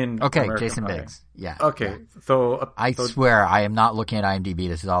in. Okay, American Jason Pie. Biggs. Yeah. Okay, yeah. so I swear I am not looking at IMDb.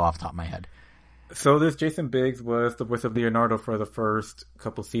 This is all off the top of my head. So this Jason Biggs was the voice of Leonardo for the first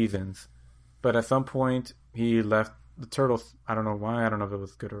couple seasons, but at some point he left the Turtles. I don't know why. I don't know if it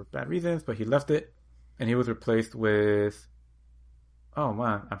was good or bad reasons, but he left it, and he was replaced with. Oh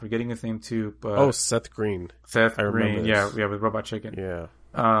man, I'm forgetting his name too. But Seth Green. Seth I Green, remember yeah, with Robot Chicken. Yeah.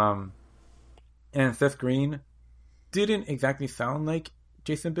 And Seth Green didn't exactly sound like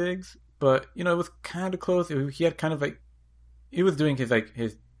Jason Biggs, but it was kind of close. He had kind of like he was doing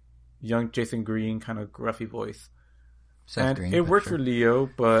his young Jason Green kind of gruffy voice. Seth and Green, it worked sure. for Leo,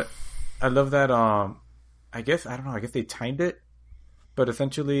 but I love that. I guess I don't know. I guess they timed it, but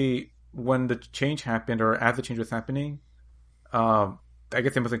essentially when the change happened, or as the change was happening. I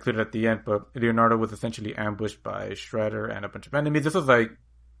guess it was included at the end, but Leonardo was essentially ambushed by Shredder and a bunch of enemies. This was like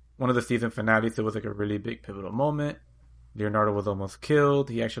one of the season finales. So it was like a really big pivotal moment. Leonardo was almost killed.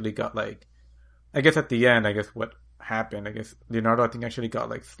 He actually got I guess at the end, what happened, Leonardo, actually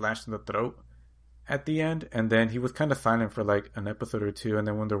got slashed in the throat at the end. And then he was kind of silent for an episode or two. And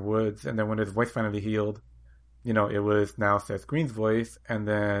then when they're woods, and then when his voice finally healed, it was now Seth Green's voice. And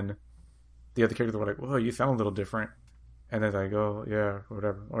then the other characters were like, whoa, you sound a little different. And then oh yeah, or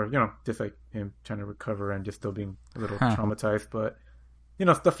whatever, or just him trying to recover and just still being a little traumatized. But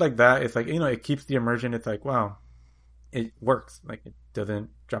stuff like that. It's it keeps the immersion. It's wow, it works. It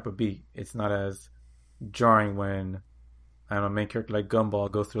doesn't drop a beat. It's not as jarring when I don't know, main character like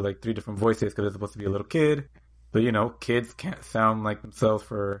Gumball goes through 3 different voices because it's supposed to be a little kid, but kids can't sound like themselves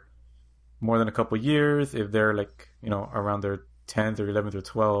for more than a couple years if they're around their 10s or 11s or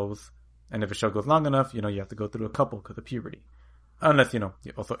 12s. And if a show goes long enough, you have to go through a couple because of puberty. Unless, you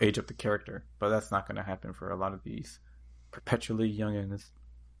also age up the character. But that's not going to happen for a lot of these perpetually youngins.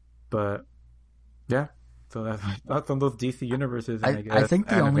 But, yeah. So that's my thoughts on those DC universes and I think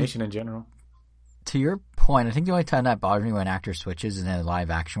the animation in general. To your point, I think the only time that bothers me when an actor switches is in a live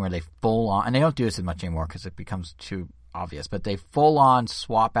action where they full on, and they don't do this as much anymore because it becomes too obvious, but they full on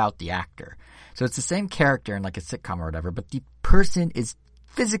swap out the actor. So it's the same character in a sitcom or whatever, but the person is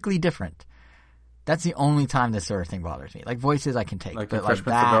physically different. That's the only time this sort of thing bothers me. Voices I can take, but Fresh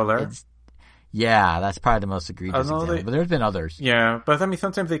Prince of Bel-Air? Yeah, that's probably the most egregious example. But there's been others. Yeah, but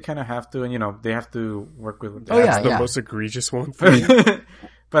sometimes they kind of have to, and they have to work with. That's the most egregious one for me.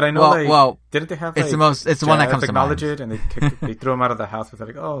 But I know, didn't they have? It's the one that comes to mind. It, and they threw him out of the house with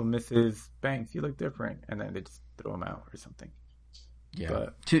oh, Mrs. Banks, you look different, and then they just threw him out or something. Yeah.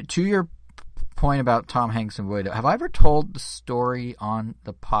 But, to your point about Tom Hanks and Woody, have I ever told the story on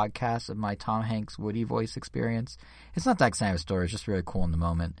the podcast of my Tom Hanks Woody voice experience? It's not that exciting of a story. It's just really cool in the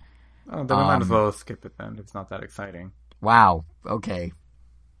moment. Oh, then we might as well skip it then. It's not that exciting. Wow. Okay.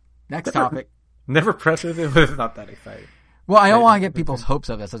 Next topic. Never presses it, but it's not that exciting. Well, I don't want to get people's hopes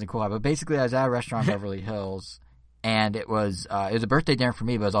up. That's something cool. But basically, I was at a restaurant in Beverly Hills, and it was a birthday dinner for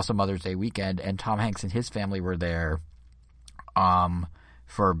me, but it was also Mother's Day weekend, and Tom Hanks and his family were there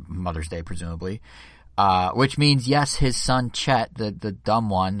for Mother's Day, presumably. Which means, yes, his son Chet, the dumb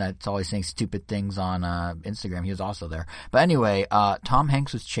one that's always saying stupid things on Instagram, he was also there. But anyway, Tom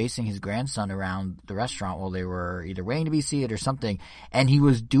Hanks was chasing his grandson around the restaurant while they were either waiting to be seated or something, and he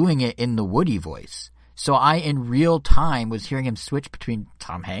was doing it in the Woody voice. So I, in real time, was hearing him switch between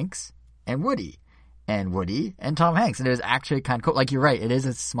Tom Hanks and Woody and Tom Hanks. And it was actually kind of cool. You're right, it is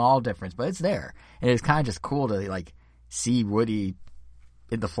a small difference, but it's there. And it's kind of just cool to, see Woody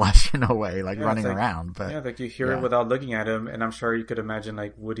in the flesh in a way, running around. But yeah, you hear it without looking at him, and I'm sure you could imagine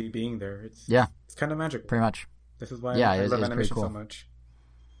Woody being there. It's kind of magical. Pretty much. This is why I love animation cool. so much.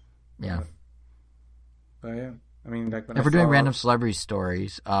 Yeah. But yeah. I mean, like when if I we're doing saw- random celebrity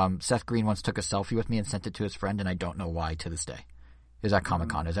stories, Seth Green once took a selfie with me and sent it to his friend, and I don't know why to this day. It was at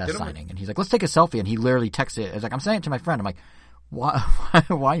Comic-Con, it was at a Didn't we- signing, and he's like, let's take a selfie, and he literally texted it. I was like, I'm sending it to my friend. I'm like, why,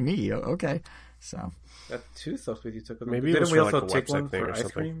 why me? Okay. So. That two selfies you took with Maybe me. it was Didn't we for, also like, a take website one thing for or ice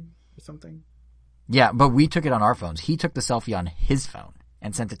something. cream or something? Yeah, but we took it on our phones. He took the selfie on his phone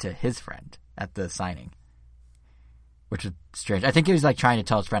and sent it to his friend at the signing, which is strange. I think he was like trying to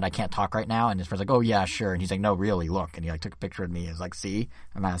tell his friend, I can't talk right now. And his friend's like, oh yeah, sure. And he's like, no, really, look. And he like took a picture of me. He was like, see,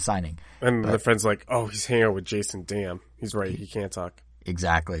 I'm at a signing. And the friend's like, oh, he's hanging out with Jason. Damn. He's right. He can't talk.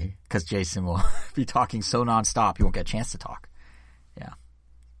 Exactly. Because Jason will be talking so nonstop, he won't get a chance to talk. Yeah.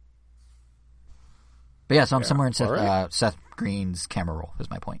 But yeah, so I'm somewhere in Seth, right. Seth Green's camera roll is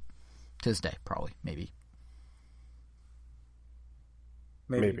my point. To this day, probably. Maybe.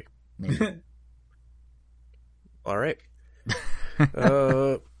 Maybe. All right.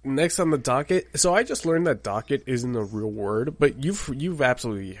 Next on the docket. So I just learned that docket isn't a real word, but you've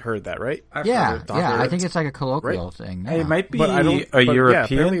absolutely heard that, right? I've Yeah, heard it. yeah. I Docket. think it's like a colloquial thing. Yeah. It might be But I don't- a but yeah, European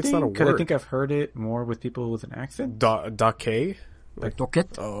apparently it's not a thing, because I word. think I've heard it more with people with an accent. Docket. Like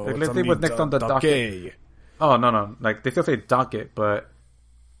docket? Oh, Like, it's let's say what's next on the docket. Oh, no. Like, they still say docket, but...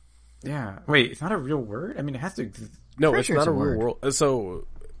 Yeah. Wait, it's not a real word? I mean, it has to exist. No, Pretty it's sure not it's a a real word. word. So,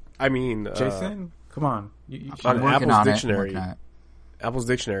 I mean, Jason? Come on. You on should- working Apple's on it. dictionary, Working on it. Apple's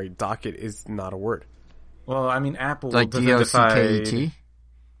dictionary, docket is not a word. Well, I mean, Apple Like doesn't DOCKET? decide...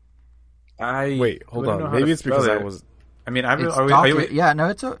 Wait, hold wouldn't know on. how to Maybe it's because spell I it. was. I mean, It's docket. Yeah, no,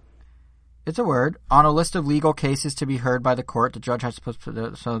 it's a word. On a list of legal cases to be heard by the court, the judge has to put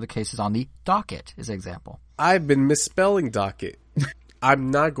some of the cases on the docket, is an example. I've been misspelling docket.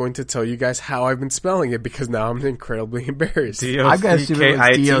 I'm not going to tell you guys how I've been spelling it because now I'm incredibly embarrassed. I'm going to assume it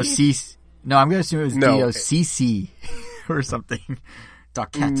was DOCKIT? DOC. No, I'm going to assume it was No. DOCC or something.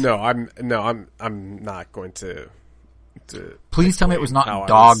 Docket. No, I'm not going to. Please tell me it was explain how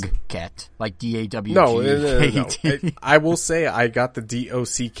not I was- dogget, like DAWG. No. I will say I got the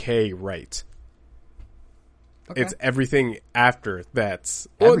DOCK right. Okay. It's everything after that's.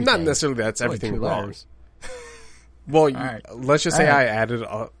 Well, not Everything. necessarily that's Only everything two wrong. letters. Well, right. let's just say All right. I added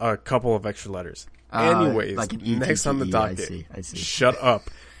a couple of extra letters. Uh, Anyways, like an next on the ETTE, docket. I see. Shut up.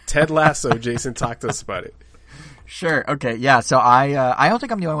 Ted Lasso, Jason, talk to us about it. Sure. Okay. Yeah. So I don't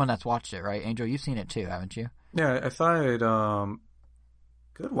think I'm the only one that's watched it, right? Angel, you've seen it too, haven't you? Yeah, I saw it good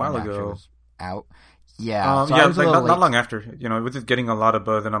while When after it ago. was out. Yeah. So yeah, I it was was a like little not late. long after. You know, it was just getting a lot of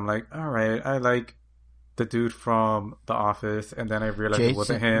buzz, and I'm like, all right, I like the dude from The Office, and then I realized it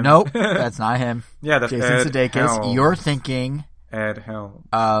wasn't him. Nope, that's not him. Yeah, that's Jason Ed Sudeikis. Helms. You're thinking Ed Helms.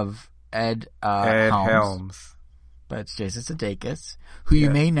 of Ed Helms, Helms. but it's Jason Sudeikis, who you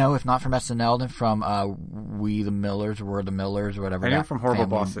may know if not from SNL, then from We the Millers, We're the Millers, or whatever I knew that from Horrible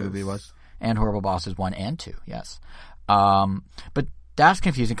family Bosses. movie was, and Horrible Bosses 1 and 2. Yes, but that's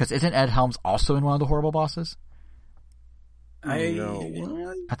confusing because isn't Ed Helms also in one of the Horrible Bosses?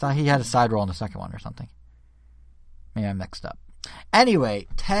 No. I thought he had a side role in the second one or something. Maybe I'm mixed up. Anyway,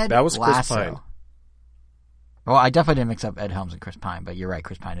 Ted That was Chris Lasso. Pine. Well, I definitely didn't mix up Ed Helms and Chris Pine, but you're right,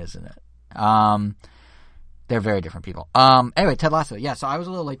 Chris Pine is in it. They're very different people. Anyway, Ted Lasso. Yeah, so I was a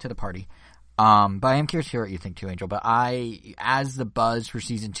little late to the party. But I am curious to hear what you think too, Angel. But as the buzz for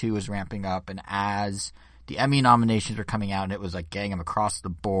season 2 was ramping up and as the Emmy nominations were coming out and it was like getting them across the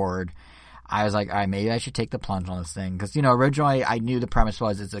board, I was like, all right, maybe I should take the plunge on this thing. Because, originally I knew the premise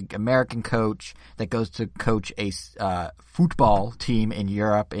was it's an American coach that goes to coach a football team in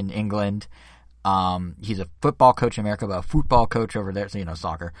Europe, in England. He's a football coach in America, but a football coach over there, so,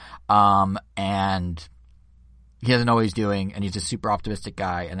 soccer. And he doesn't know what he's doing, and he's a super optimistic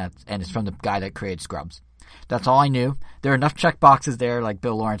guy, and it's from the guy that created Scrubs. That's all I knew. There are enough check boxes there, like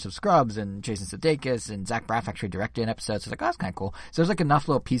Bill Lawrence of Scrubs and Jason Sudeikis and Zach Braff actually directed an episode. So it's like, oh, that's kind of cool. So there's like enough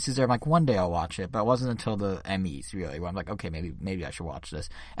little pieces there. I'm like, one day I'll watch it, but it wasn't until the Emmys really where I'm like, okay, maybe I should watch this.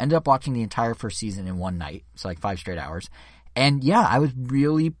 Ended up watching the entire first season in one night, so like 5 straight hours. And yeah, I was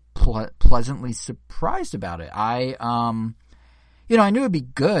really pleasantly surprised about it. I knew it'd be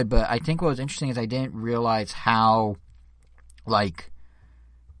good, but I think what was interesting is I didn't realize how,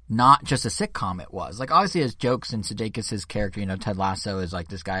 not just a sitcom it was. Like, obviously, there's jokes in Sudeikis' character. Ted Lasso is like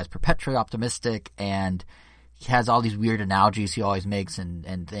this guy is perpetually optimistic, and he has all these weird analogies he always makes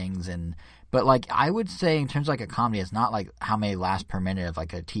and things. But I would say in terms of like a comedy, it's not like how many laughs per minute of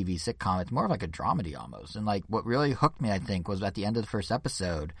like a TV sitcom. It's more of like a dramedy almost. And what really hooked me, I think, was at the end of the first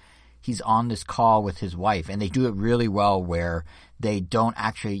episode, he's on this call with his wife, and they do it really well where they don't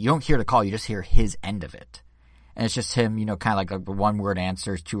actually, you don't hear the call, you just hear his end of it. And it's just him, kind of like one-word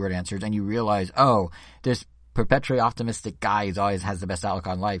answers, two-word answers, and you realize, oh, this perpetually optimistic guy who always has the best outlook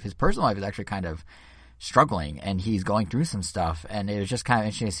on life, his personal life is actually kind of struggling and he's going through some stuff. And it was just kind of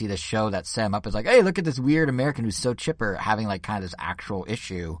interesting to see the show that set him up as like, hey, look at this weird American who's so chipper having like kind of this actual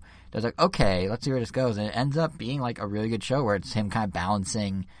issue. There's like, okay, let's see where this goes. And it ends up being like a really good show where it's him kind of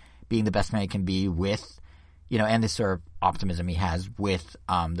balancing being the best man he can be with, you know, and this sort of optimism he has with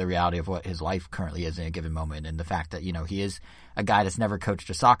the reality of what his life currently is in a given moment, and the fact that, you know, he is a guy that's never coached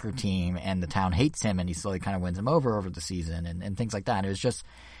a soccer team and the town hates him and he slowly kind of wins him over the season and things like that. And it was just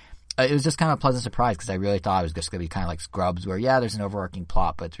kind of a pleasant surprise because I really thought it was just going to be kind of like Scrubs where, yeah, there's an overarching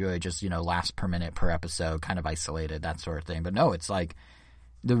plot, but it's really just, you know, laughs per minute per episode, kind of isolated, that sort of thing. But no, it's like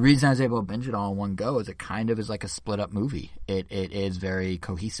the reason I was able to binge it all in one go is it kind of is like a split up movie. It is very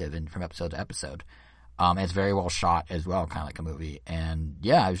cohesive and from episode to episode. It's very well shot as well, kind of like a movie. And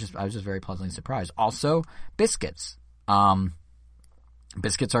yeah, I was just very pleasantly surprised. Also, biscuits.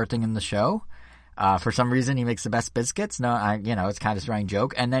 Biscuits are a thing in the show. For some reason, he makes the best biscuits. It's kind of a running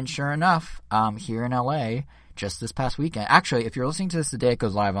joke. And then, sure enough, here in LA, just this past weekend. Actually, if you're listening to this the day it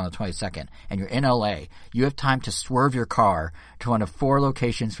goes live on the 22nd, and you're in LA, you have time to swerve your car to one of 4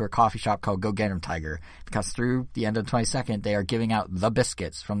 locations for a coffee shop called Go Get 'em Tiger, because through the end of the 22nd, they are giving out the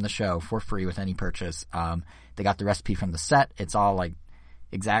biscuits from the show for free with any purchase. They got the recipe from the set. It's all like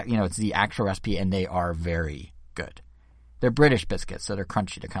exact, you know, it's the actual recipe, and they are very good. They're British biscuits, so they're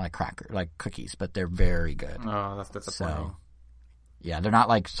crunchy. They're kind of like like cookies, but they're very good. Oh, that's disappointing. So, yeah, they're not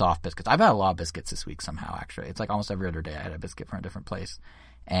like soft biscuits. I've had a lot of biscuits this week somehow, actually. It's like almost every other day I had a biscuit from a different place.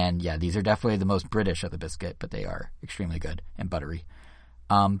 And yeah, these are definitely the most British of the biscuit, but they are extremely good and buttery.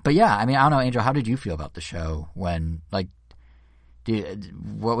 But yeah, I mean, I don't know, Angel, how did you feel about the show when, like,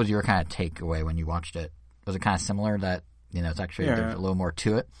 what was your kind of takeaway when you watched it? Was it kind of similar that, you know, it's actually there's a little more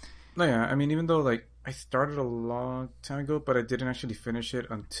to it? No, yeah, I mean, even though, like, I started a long time ago, but I didn't actually finish it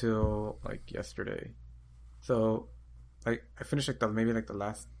until, like, yesterday. So, like, I finished, like, the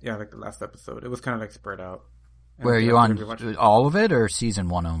last episode. It was kind of, like, spread out. Where are you on all of it or season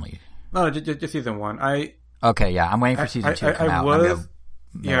 1 only? No, just season 1. Okay, yeah, I'm waiting for season 2 to come out.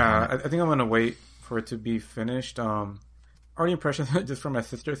 I think I'm going to wait for it to be finished. Our impression just from my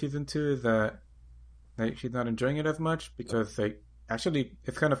sister season 2 is that, like, she's not enjoying it as much because, like, actually,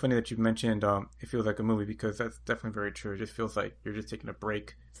 it's kind of funny that you mentioned it feels like a movie because that's definitely very true. It just feels like you're just taking a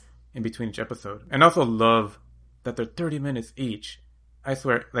break in between each episode. And I also love that they're 30 minutes each. I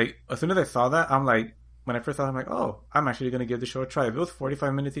swear, like, as soon as I saw that, I'm like, when I first saw it, I'm like, oh, I'm actually going to give the show a try. If it was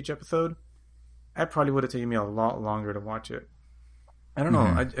 45 minutes each episode, it probably would have taken me a lot longer to watch it. I don't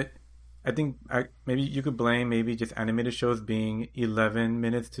know. I think maybe you could blame maybe just animated shows being 11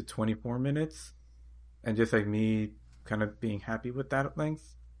 minutes to 24 minutes and just like me kind of being happy with that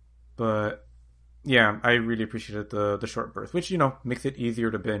length. But yeah, I really appreciated the short burst, which, you know, makes it easier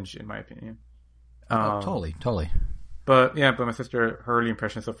to binge in my opinion. Totally. But yeah, my sister, her early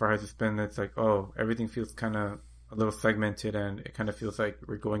impression so far has just been, it's like, oh, everything feels kind of a little segmented and it kind of feels like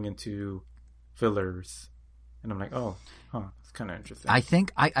we're going into fillers. And I'm like, oh, it's kind of interesting. I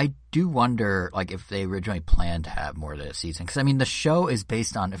think I do wonder, like, if they originally planned to have more of this season. Because, I mean, the show is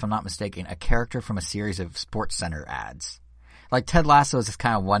based on, if I'm not mistaken, a character from a series of SportsCenter ads. Like, Ted Lasso is this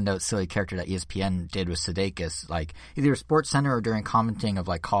kind of one-note silly character that ESPN did with Sudeikis, like, either SportsCenter or during commenting of,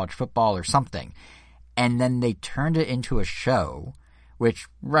 like, college football or something. And then they turned it into a show, which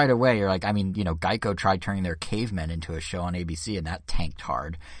right away you're like, I mean, you know, Geico tried turning their Cavemen into a show on ABC and that tanked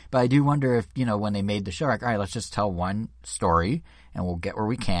hard. But I do wonder if, you know, when they made the show, like, all right, let's just tell one story and we'll get where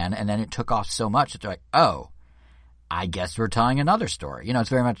we can. And then it took off so much that they're like, oh, I guess we're telling another story. You know, it's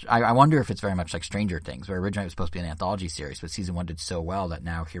very much, I wonder if it's very much like Stranger Things, where originally it was supposed to be an anthology series, but season 1 did so well that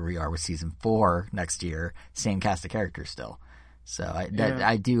now here we are with season 4 next year, same cast of characters still. So I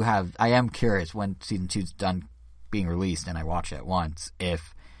am curious when season 2's done being released and I watch it once,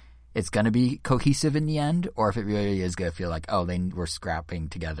 if it's going to be cohesive in the end, or if it really is going to feel like, oh, they were scrapping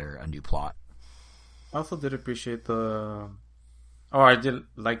together a new plot. I also did appreciate I did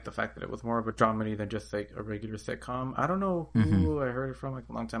like the fact that it was more of a dramedy than just like a regular sitcom. I don't know who I heard it from like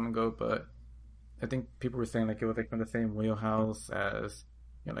a long time ago, but I think people were saying like it was like from the same wheelhouse as,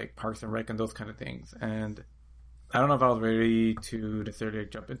 you know, like Parks and Rec and those kind of things. And I don't know if I was ready to necessarily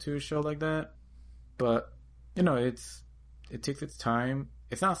jump into a show like that, but you know, it takes its time.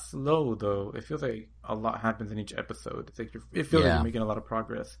 It's not slow though. It feels like a lot happens in each episode. It's like it feels like you're making a lot of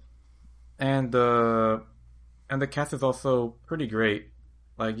progress, and the cast is also pretty great.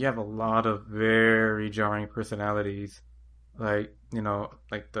 Like, you have a lot of very jarring personalities, like, you know,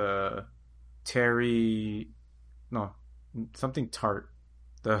 like the something Tart,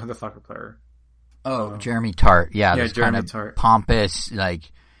 the soccer player. Oh, Jeremy Tart. Yeah, Jeremy kind of Tart. Pompous,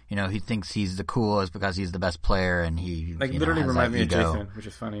 like, you know, he thinks he's the coolest because he's the best player, and he like literally reminds me of Jason, which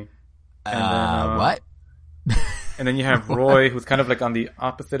is funny. What? And then you have Roy, who's kind of like on the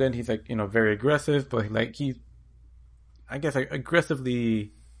opposite end. He's like, very aggressive, but like I guess like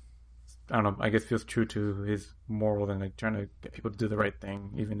aggressively, I don't know, I guess feels true to his morals and like trying to get people to do the right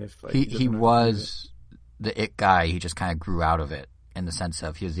thing, even if like he was the it guy. He just kind of grew out of it in the sense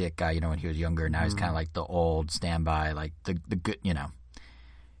of he was the it guy, when he was younger. Now he's kind of like the old standby, like the good,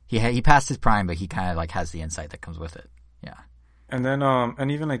 He passed his prime, but he kind of like has the insight that comes with it. Yeah. And then,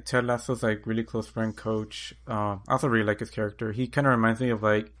 and even like Ted Lasso's like really close friend Coach, I also really like his character. He kind of reminds me of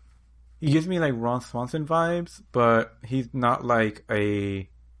like, he gives me like Ron Swanson vibes, but he's not like a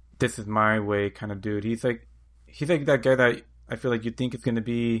this is my way kind of dude. He's like that guy that I feel like you think is going to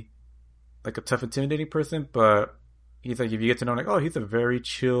be like a tough, intimidating person, but he's like, if you get to know him, like, oh, he's a very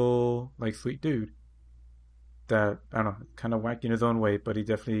chill, like sweet dude that, I don't know, kind of wacky in his own way, but he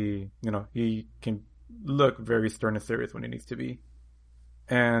definitely, he can look very stern and serious when he needs to be.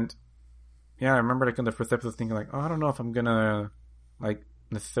 And yeah, I remember like in the first episode thinking like, oh, I don't know if I'm gonna like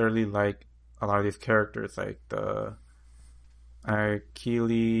necessarily like a lot of these characters, like the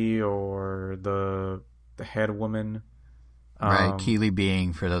Keeley or the head woman. Right, Keeley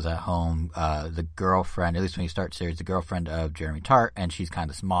being, for those at home, the girlfriend, at least when you start series, the girlfriend of Jeremy Tart, and she's kind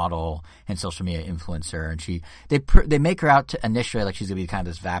of this model and social media influencer, and they make her out to initially like she's gonna be kind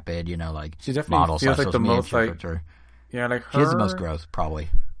of this vapid, like she definitely model feels like social the media most like influencer. Yeah, like her, she has the most growth probably.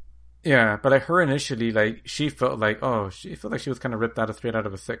 Yeah, but like her initially, like she felt like she was kind of ripped straight out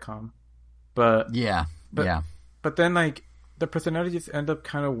of a sitcom, but but then like the personalities end up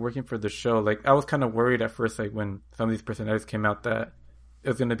kind of working for the show. Like I was kind of worried at first, like when some of these personalities came out, that it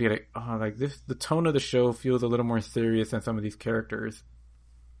was going to be like, the tone of the show feels a little more serious than some of these characters.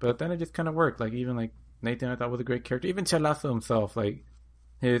 But then it just kind of worked. Like even like Nathan, I thought was a great character. Even Ted Lasso himself, like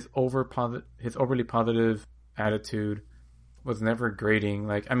his overly positive attitude was never grating.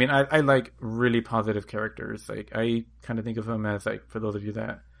 Like I mean, I like really positive characters. Like I kind of think of him as like, for those of you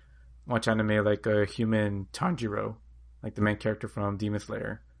that watch anime, like a human Tanjiro. Like the main character from Demon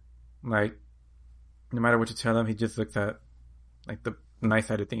Slayer. Like, no matter what you tell him, he just looks at like the nice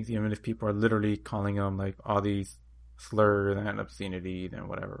side of things, even if people are literally calling him like all these slurs and obscenity and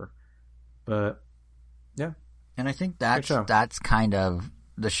whatever. But yeah. And I think that's kind of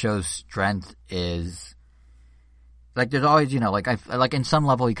the show's strength is like there's always, like in some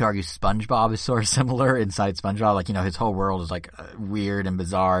level you could argue SpongeBob is sort of similar inside SpongeBob. Like, his whole world is like weird and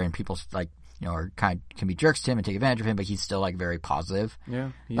bizarre and people like, or can be jerks to him and take advantage of him, but he's still like very positive. Yeah.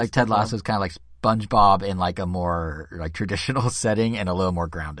 Like Ted Lasso is kind of like SpongeBob in like a more like traditional setting and a little more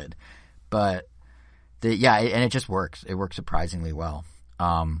grounded. But and it just works. It works surprisingly well.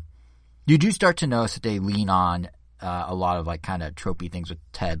 You do start to notice that they lean on a lot of like kind of tropey things with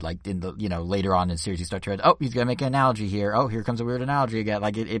Ted. Like in the later on in the series, you start to realize, he's gonna make an analogy here. Oh, here comes a weird analogy again.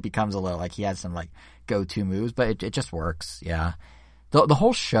 Like it becomes a little like he has some like go-to moves, but it just works. Yeah. The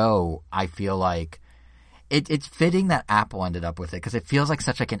whole show, I feel like it's fitting that Apple ended up with it because it feels like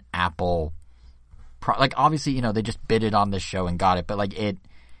such like an Apple, like obviously they just bid it on this show and got it, but like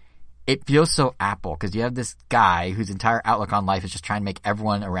it feels so Apple because you have this guy whose entire outlook on life is just trying to make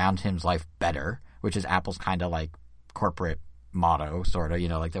everyone around him's life better, which is Apple's kind of like corporate motto, sort of.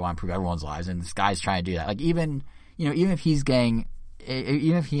 Like they want to improve everyone's lives, and this guy's trying to do that. Like even if he's getting.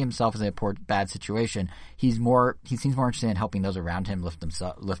 Even if he himself is in a bad situation, he seems more interested in helping those around him lift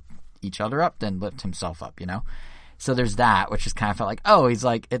each other up than lift himself up, So there's that, which just kind of felt like,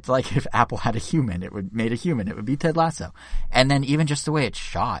 it's like if Apple had a human, it would be Ted Lasso. And then even just the way it's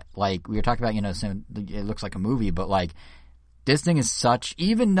shot, like we were talking about, it looks like a movie, but like this thing is such,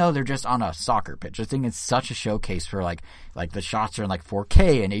 even though they're just on a soccer pitch, this thing is such a showcase for like the shots are in like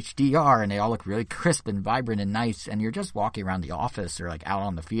 4K and HDR and they all look really crisp and vibrant and nice. And you're just walking around the office or like out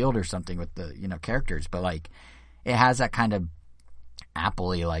on the field or something with the, characters. But like it has that kind of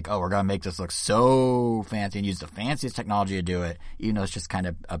Apple-y, like, we're going to make this look so fancy and use the fanciest technology to do it, even though it's just kind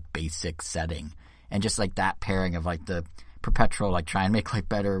of a basic setting. And just like that pairing of like the perpetual, like try and make like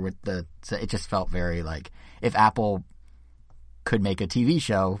better with so it just felt very like if Apple could make a TV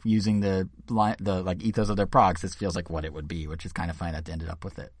show using the like ethos of their products, this feels like what it would be, which is kind of funny that they ended up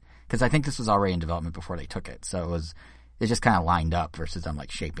with it. Because I think this was already in development before they took it, so it just kind of lined up versus them like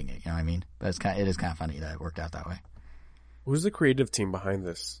shaping it. You know what I mean? But it is kind of funny that it worked out that way. Who's the creative team behind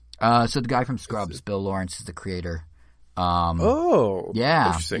this? So the guy from Scrubs, Bill Lawrence, is the creator. Yeah,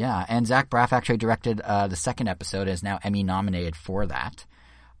 interesting. Yeah, and Zach Braff actually directed the second episode, and is now Emmy nominated for that.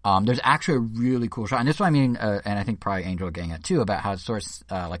 There's actually a really cool shot, and this is what I mean, and I think probably Angel was getting at too, about how it's sort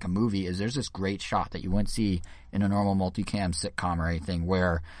of like a movie, is there's this great shot that you wouldn't see in a normal multicam sitcom or anything,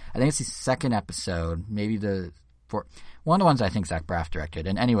 where I think it's the second episode, maybe one of the ones I think Zach Braff directed,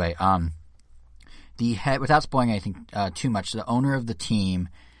 and anyway, the head, without spoiling anything too much, the owner of the team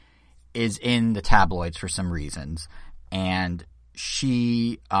is in the tabloids for some reasons, and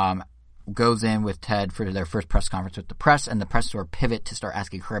she goes in with Ted for their first press conference with the press, and the press sort of pivot to start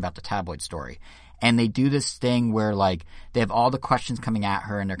asking her about the tabloid story. And they do this thing where, like, they have all the questions coming at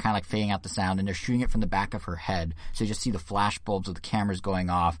her, and they're kind of like fading out the sound, and they're shooting it from the back of her head. So you just see the flash bulbs of the cameras going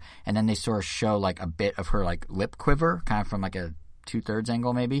off, and then they sort of show, like, a bit of her, like, lip quiver, kind of from, like, a 2/3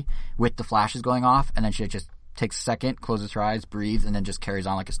 angle maybe, with the flashes going off, and then she just takes a second, closes her eyes, breathes, and then just carries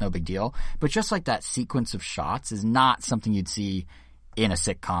on like it's no big deal. But just like that sequence of shots is not something you'd see in a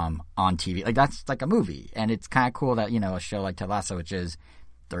sitcom on TV. Like, that's like a movie. And it's kind of cool that, you know, a show like Ted Lasso, which is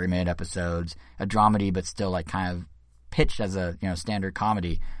 30-minute episodes, a dramedy, but still like kind of pitched as a, you know, standard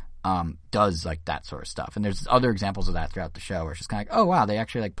comedy, does like that sort of stuff. And there's other examples of that throughout the show where it's just kind of like, oh wow, they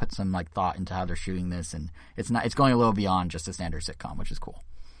actually like put some like thought into how they're shooting this, and it's going a little beyond just a standard sitcom, which is cool.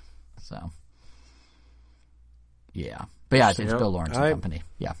 So yeah, but yeah, it's Bill Lawrence and company.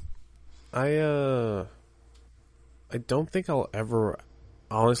 Yeah, I don't think I'll ever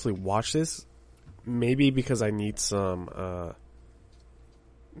honestly watch this. Maybe because I need some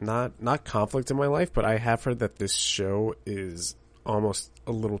not conflict in my life, but I have heard that this show is almost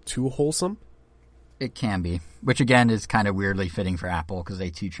a little too wholesome. It can be, which again is kind of weirdly fitting for Apple because they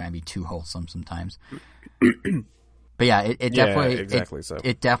too try and be too wholesome sometimes. But yeah, it definitely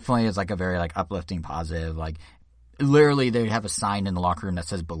it definitely is like a very like uplifting, positive, like. Literally, they have a sign in the locker room that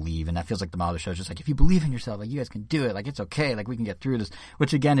says "believe," and that feels like the model of the show is just like, if you believe in yourself, like, you guys can do it. Like, it's okay. Like, we can get through this.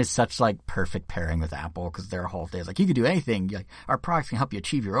 Which again is such like perfect pairing with Apple because their whole thing is like, you can do anything. Like, our products can help you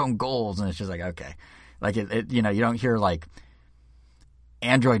achieve your own goals, and it's just like, okay, like it you know, you don't hear like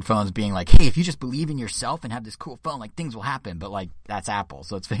Android phones being like, hey, if you just believe in yourself and have this cool phone, like things will happen. But like that's Apple,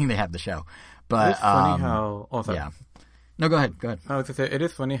 so it's fitting they have the show. But it's funny how yeah, no, go ahead. I was gonna say it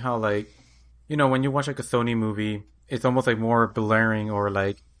is funny how like, you know, when you watch like a Sony movie, it's almost like more blaring or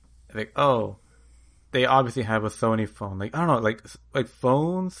like, oh, they obviously have a Sony phone. Like, I don't know, like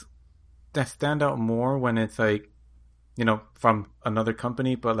phones that stand out more when it's like, you know, from another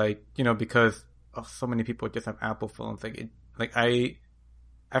company, but like, you know, because so many people just have Apple phones. Like I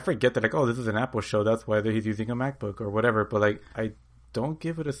forget that like, oh, this is an Apple show. That's why he's using a MacBook or whatever. But like, I don't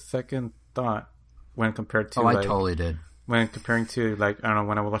give it a second thought when compared to. Oh, I totally did. When comparing to, like, I don't know,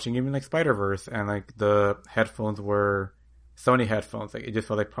 when I was watching even like Spider-Verse and like the headphones were Sony headphones, like it just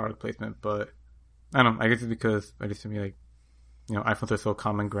felt like product placement. But I don't know, I guess it's because, at least to me, like, you know, iPhones are so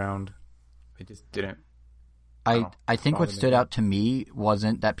common ground. I just didn't. I think what stood out to me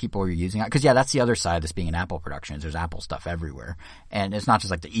wasn't that people were using it. Because, yeah, that's the other side of this being an Apple production. Is there's Apple stuff everywhere. And it's not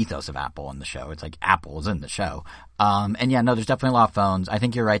just like the ethos of Apple in the show. It's like Apple is in the show. And yeah, no, there's definitely a lot of phones. I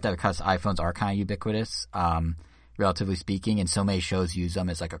think you're right that because iPhones are kind of ubiquitous, relatively speaking, and so many shows use them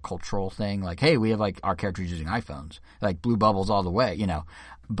as like a cultural thing. Like, hey, we have like our characters using iPhones, like Blue Bubbles all the way, you know.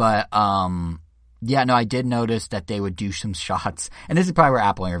 But yeah, no, I did notice that they would do some shots, and this is probably where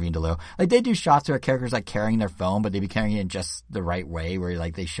Apple intervened a little. Like, they do shots where characters like carrying their phone, but they be carrying it in just the right way, where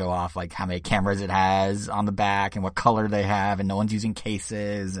like they show off like how many cameras it has on the back and what color they have, and no one's using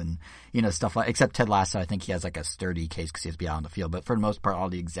cases and, you know, stuff like. Except Ted Lasso, I think he has like a sturdy case because he has to be out on the field. But for the most part, all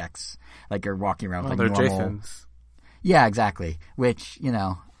the execs like are walking around with like normal. Jasons. Yeah, exactly. Which, you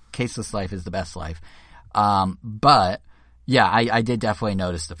know, caseless life is the best life. But yeah, I did definitely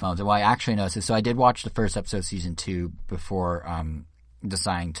notice the phones. And what I actually noticed is, so I did watch the first episode of season 2 before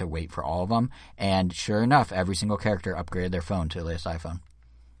deciding to wait for all of them. And sure enough, every single character upgraded their phone to the latest iPhone.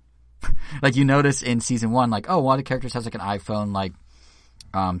 Like, you notice in season 1, like, oh, one of the characters has like an iPhone like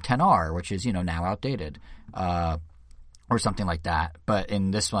XR, which is, you know, now outdated. Or something like that. But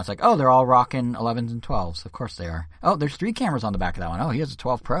in this one, it's like, oh, they're all rocking 11s and 12s. Of course they are. Oh, there's 3 cameras on the back of that one. Oh, he has a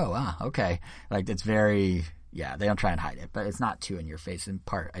 12 Pro. Ah, okay. Like, it's very, yeah, they don't try and hide it. But it's not too in your face in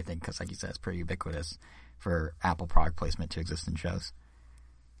part, I think, because like you said, it's pretty ubiquitous for Apple product placement to exist in shows.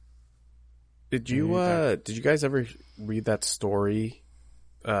 Did you guys ever read that story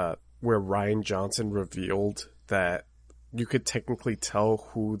where Rian Johnson revealed that you could technically tell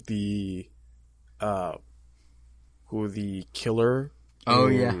who the killer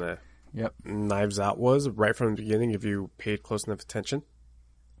Yep. Knives Out was right from the beginning if you paid close enough attention?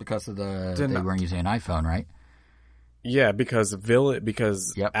 Because of they weren't using an iPhone, right? Yeah, because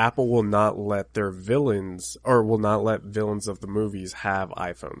Apple will not let their villains, or will not let villains of the movies have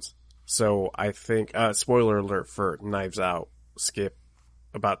iPhones. So I think, spoiler alert for Knives Out, skip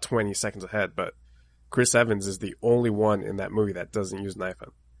about 20 seconds ahead, but Chris Evans is the only one in that movie that doesn't use an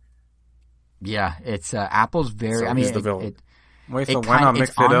iPhone. Yeah, it's Apple's very. So I mean, he's the villain. Wait, so why not mix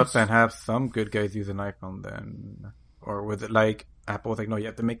it up and have some good guys use an iPhone then, or with it like Apple was like, no, you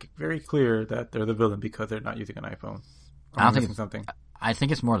have to make it very clear that they're the villain because they're not using an iPhone. I don't think it's something. I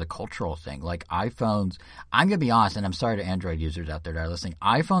think it's more the cultural thing. Like iPhones, I'm going to be honest, and I'm sorry to Android users out there that are listening.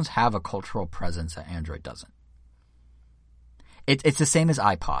 iPhones have a cultural presence that Android doesn't. It's the same as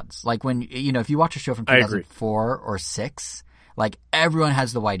iPods. Like when, if you watch a show from 2004 or 6, like everyone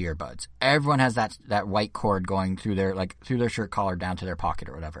has the white earbuds. Everyone has that white cord going through their shirt collar down to their pocket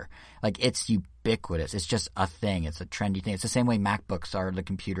or whatever. Like it's ubiquitous. It's just a thing. It's a trendy thing. It's the same way MacBooks are the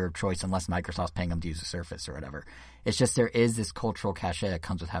computer of choice unless Microsoft's paying them to use the Surface or whatever. It's just there is this cultural cachet that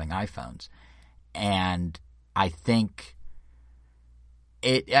comes with having iPhones. And I think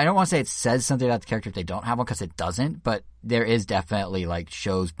I don't want to say it says something about the character if they don't have one because it doesn't, but there is definitely like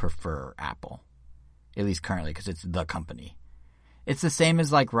shows prefer Apple, at least currently because it's the company. It's the same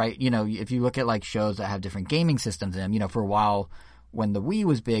as like, right, if you look at like shows that have different gaming systems in them, for a while when the Wii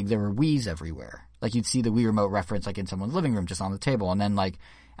was big, there were Wiis everywhere. Like you'd see the Wii remote reference like in someone's living room just on the table. And then like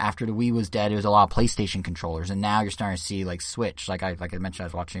after the Wii was dead, it was a lot of PlayStation controllers. And now you're starting to see like Switch. Like I mentioned, I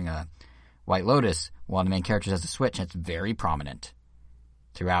was watching White Lotus. One of the main characters has a Switch and it's very prominent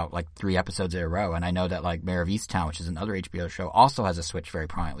throughout like 3 episodes in a row. And I know that like Mayor of Easttown, which is another HBO show, also has a Switch very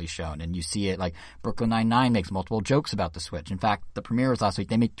prominently shown. And you see it like Brooklyn Nine-Nine makes multiple jokes about the Switch. In fact, the premiere was last week.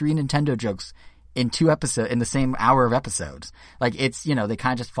 They made 3 Nintendo jokes in 2 episodes, in the same hour of episodes. Like it's, they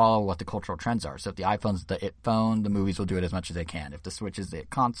kind of just follow what the cultural trends are. So if the iPhone's the it phone, the movies will do it as much as they can. If the Switch is the it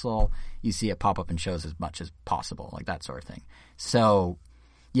console, you see it pop up in shows as much as possible, like that sort of thing. So,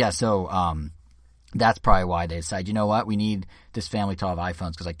 yeah, that's probably why they decide, you know what, we need this family to have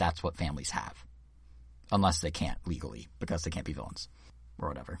iPhones because like that's what families have. Unless they can't legally because they can't be villains or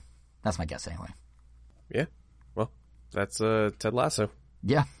whatever. That's my guess anyway. Yeah. Well, that's Ted Lasso.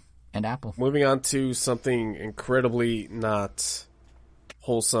 Yeah. And Apple. Moving on to something incredibly not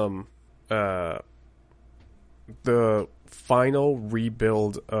wholesome. The final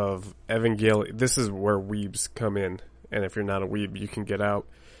rebuild of Evangelion. This is where weebs come in. And if you're not a weeb, you can get out.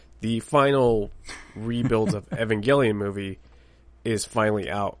 The final rebuild of Evangelion movie is finally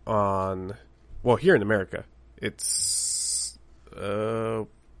out on, here in America. It's, I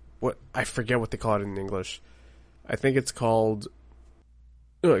forget what they call it in English. I think it's called,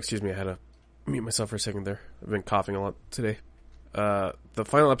 oh, excuse me, I had to mute myself for a second there. I've been coughing a lot today. The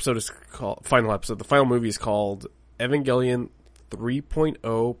final movie is called Evangelion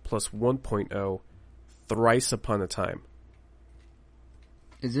 3.0 plus 1.0 Thrice Upon a Time.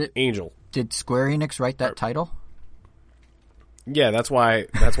 Is it Angel? Did Square Enix write that title? Yeah, that's why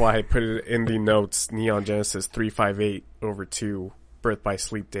I put it in the notes. Neon Genesis 358/2 Birth by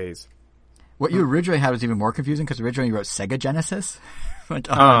Sleep Days. What you originally had was even more confusing because originally you wrote Sega Genesis. That's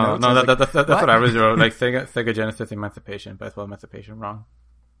what I was wrote. Like Sega Genesis Emancipation, but I spelled Emancipation wrong.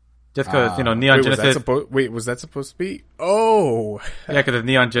 Just because Neon Genesis. Was that supposed to be? Oh, yeah, because it's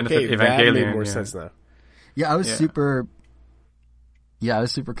Neon Genesis Evangelion. That made more sense now. Yeah, I was super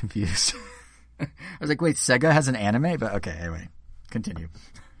confused. I was like, wait, Sega has an anime? But okay, anyway, continue.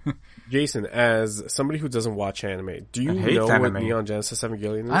 Jason, as somebody who doesn't watch anime, do you know what Neon Genesis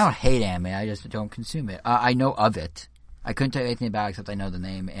Evangelion is? I don't hate anime, I just don't consume it. I know of it. I couldn't tell you anything about it except I know the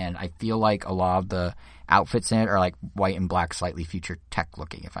name, and I feel like a lot of the outfits in it are like white and black, slightly future tech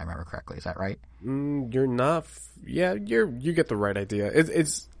looking, if I remember correctly. Is that right? You're not. You get the right idea.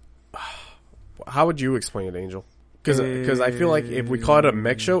 It's how would you explain it, Angel? Because I feel like if we call it a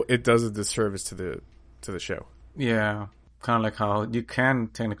mech show, it does a disservice to the show. Yeah, kind of like how you can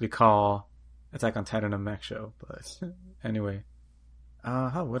technically call Attack on Titan a mech show, but anyway,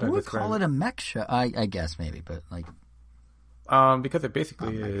 how would I call it a mech show? I guess maybe, but like, because it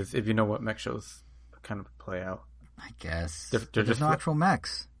basically is. If you know what mech shows kind of play out, I guess they're just no actual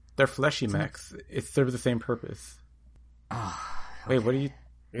mechs. They're fleshy mechs. It serves the same purpose. Oh, okay. Wait, what do you?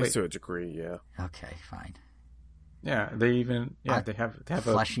 Wait, to a degree, yeah. Okay, fine. Yeah, they have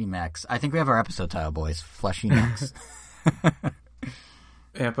fleshy mechs. I think we have our episode title, boys. Fleshy mechs.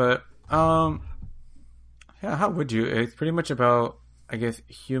 Yeah, but how would you? It's pretty much about, I guess,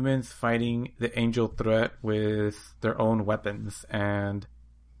 humans fighting the angel threat with their own weapons, and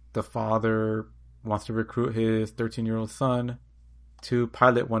the father wants to recruit his 13-year-old son to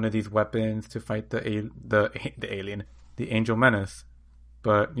pilot one of these weapons to fight the alien, the Angel Menace.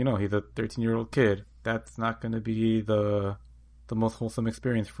 But he's a 13-year-old kid. That's not going to be the most wholesome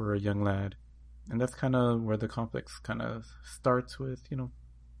experience for a young lad. And that's kind of where the conflict kind of starts with,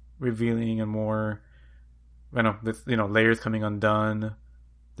 revealing and more, layers coming undone.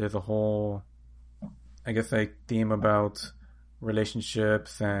 There's a whole, I guess, like theme about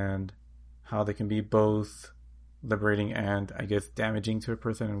relationships and how they can be both liberating and, I guess, damaging to a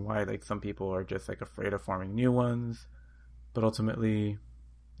person, and why like some people are just like afraid of forming new ones. but ultimately,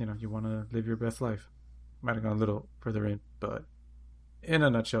 you want to live your best life. Might have gone a little further in, but in a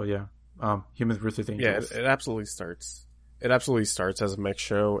nutshell, yeah. Humans versus Angels. Yeah, it absolutely starts. It absolutely starts as a mech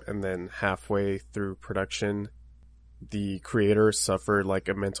show, and then halfway through production, the creator suffered like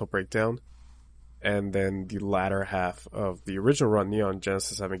a mental breakdown, and then the latter half of the original run, Neon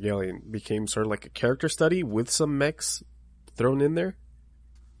Genesis Evangelion, became sort of like a character study with some mechs thrown in there.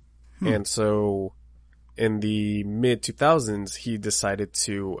 And so, in the mid 2000s, he decided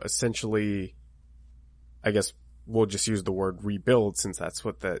to essentially, I guess we'll just use the word rebuild, since that's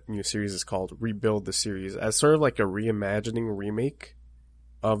what that new series is called, rebuild the series as sort of like a reimagining remake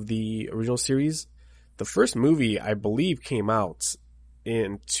of the original series. The first movie, I believe, came out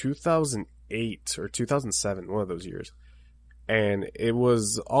in 2008 or 2007, one of those years. And it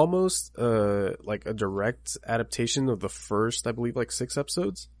was almost like a direct adaptation of the first, I believe, like 6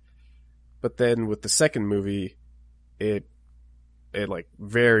 episodes. But then with the second movie, it like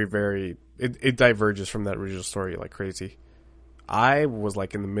very, very, it diverges from that original story like crazy. I was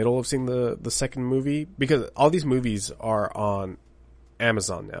like in the middle of seeing the second movie, because all these movies are on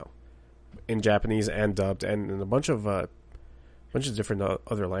Amazon now, in Japanese and dubbed, and in a bunch of different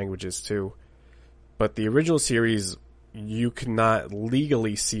other languages too. But the original series, you could not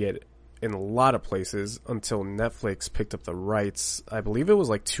legally see it in a lot of places until Netflix picked up the rights. I believe it was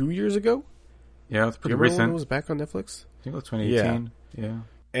like 2 years ago. Yeah, it's pretty Do you remember when recent. it was back on Netflix? I think it was 2018. Yeah.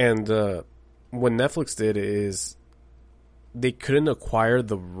 And what Netflix did is they couldn't acquire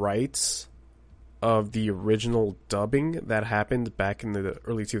the rights of the original dubbing that happened back in the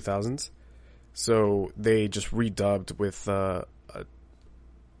early 2000s. So they just redubbed with a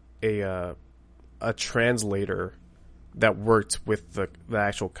translator that worked with the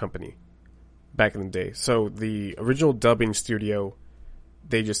actual company back in the day. So the original dubbing studio,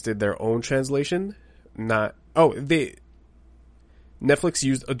 they just did their own translation. Netflix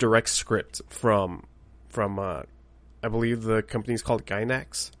used a direct script from I believe the company's called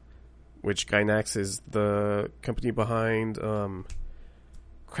Gainax, which Gainax is the company behind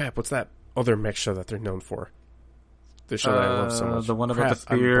what's that other mech show that they're known for? The show that I love so much. The one about the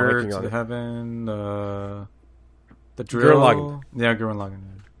spear to heaven, the drill. Gurren Lagann. Yeah, Gurren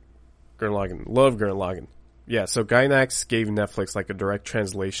Lagann. Gurren Lagann. Love Gurren Lagann. Yeah, so Gainax gave Netflix like a direct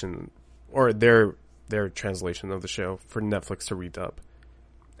translation, or their translation of the show for Netflix to redub.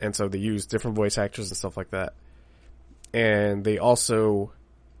 And so they used different voice actors and stuff like that. And they also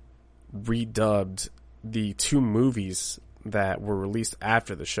redubbed the 2 movies that were released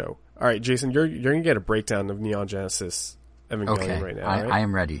after the show. All right, Jason, you're going to get a breakdown of Neon Genesis Evangelion right now, right? I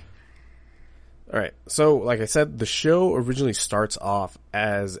am ready. All right. So, like I said, the show originally starts off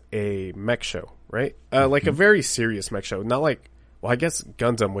as a mech show, right? Like a very serious mech show. Not like, well, I guess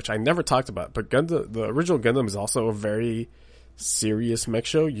Gundam, which I never talked about, but Gundam, the original Gundam is also a very serious mech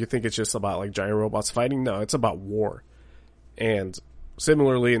show. You think it's just about like giant robots fighting? No, it's about war. And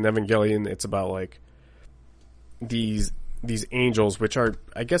similarly in Evangelion, it's about like these angels, which are,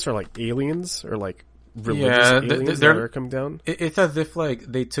 I guess, are like aliens or like religious aliens that are coming down. It's as if like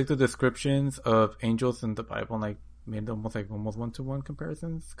they took the descriptions of angels in the Bible and like made them almost one-to-one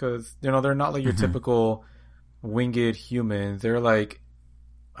comparisons, because they're not like your typical winged humans. They're like,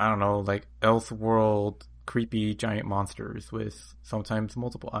 I don't know, like Elseworld creepy giant monsters with sometimes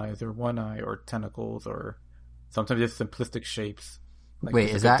multiple eyes or one eye or tentacles, or sometimes just simplistic shapes. Like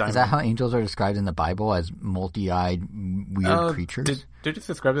wait, is that how angels are described in the Bible, as multi-eyed weird creatures? They're just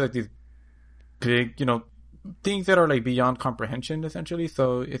described as like these big, things that are like beyond comprehension, essentially.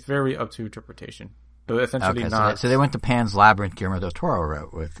 So it's very up to interpretation. But essentially not. So they went to Pan's Labyrinth, Guillermo del Toro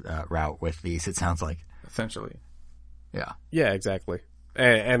route with these. It sounds like essentially. Yeah. Yeah, exactly.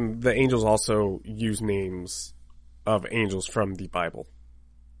 And the angels also use names of angels from the Bible,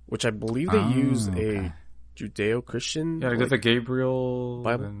 which I believe they use a Judeo-Christian. Yeah, like there's a Gabriel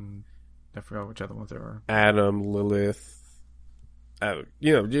Bible. And I forgot which other ones there are. Adam, Lilith,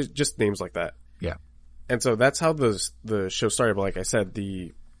 just names like that. Yeah. And so that's how the show started. But like I said,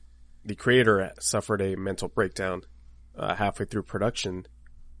 the creator suffered a mental breakdown halfway through production,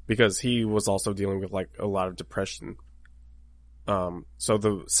 because he was also dealing with like a lot of depression. So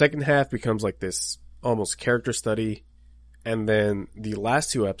the second half becomes like this almost character study. And then the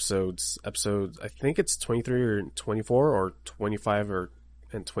last 2 episodes, I think it's 23 or 24 or 25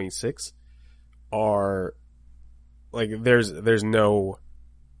 and 26, are like there's no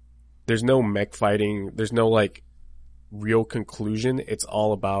mech fighting. There's no like real conclusion. It's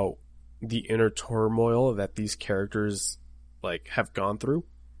all about the inner turmoil that these characters like have gone through.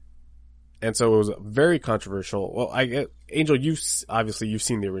 And so it was very controversial. Well, Angel, you've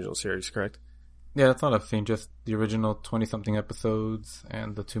seen the original series, correct? Yeah, that's all I've seen. Just the original 20-something episodes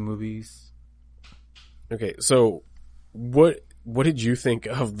and the 2 movies. Okay, so what did you think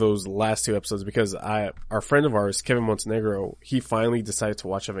of those last 2 episodes? Because our friend of ours, Kevin Montenegro, he finally decided to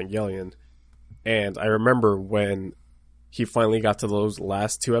watch Evangelion, and I remember when he finally got to those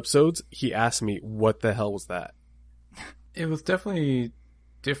last 2 episodes, he asked me, "What the hell was that?" It was definitely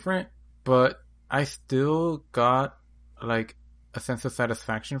different, but I still got like a sense of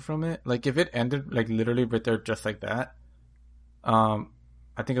satisfaction from it. Like if it ended like literally right there just like that, I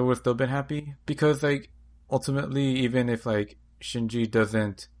think I would have still been happy because like ultimately even if like Shinji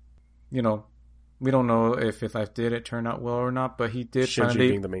doesn't, you know, we don't know if his life did it turn out well or not, but he did Shinji finally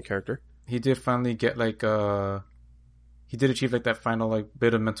being the main character. he did finally get like he did achieve like that final like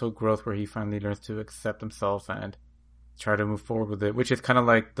bit of mental growth where he finally learns to accept himself and try to move forward with it, which is kind of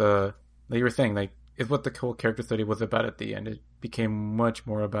like like you were saying, like is what the whole character study was about at the end. It became much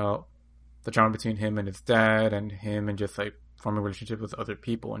more about the drama between him and his dad and him and just like forming a relationship with other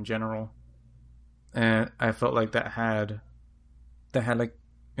people in general. And I felt like that had like,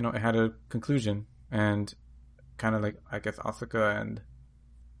 you know, it had a conclusion and kind of like, I guess Asuka and,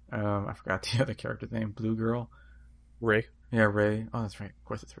 I forgot the other character's name, Blue Girl. Ray. Yeah, Ray. Oh, that's right. Of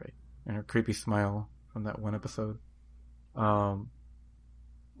course it's Ray. And her creepy smile from that one episode. Yeah,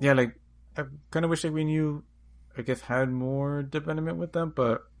 like, I kind of wish like we knew, I guess, had more development with them,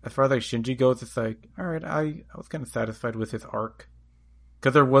 but as far as like Shinji goes, it's like, alright, I was kind of satisfied with his arc.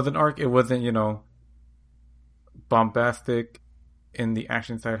 Because there was an arc, it wasn't, you know, bombastic in the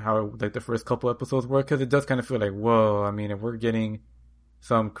action side, how like the first couple episodes were, because it does kind of feel like, whoa, I mean, if we're getting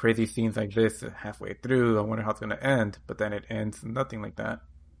some crazy scenes like this halfway through, I wonder how it's going to end, but then it ends nothing like that.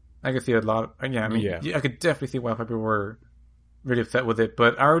 I could see a lot of, yeah, I mean, yeah, I could definitely see why people were really upset with it,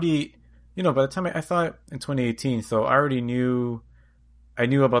 but I already, you know, by the time I saw it in 2018, so I already knew, I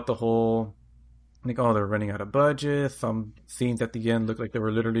knew about the whole, like, oh, they're running out of budget, some scenes at the end looked like they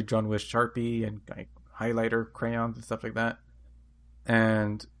were literally drawn with Sharpie and like highlighter crayons and stuff like that,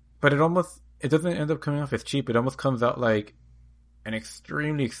 but it doesn't end up coming off as cheap, it almost comes out like an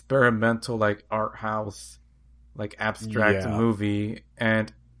extremely experimental, like, art house, like, abstract movie,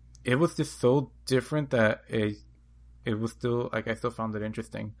 and it was just so different that it was still, like, I still found it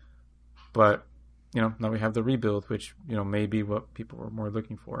interesting. But, you know, now we have the rebuild, which, you know, may be what people were more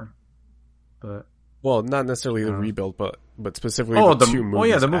looking for. But... Well, not necessarily the rebuild, but specifically the 2 movies. Oh,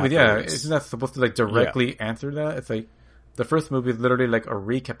 yeah, the movie, yeah. Isn't that supposed to, like, directly answer that? It's like, the first movie is literally, like, a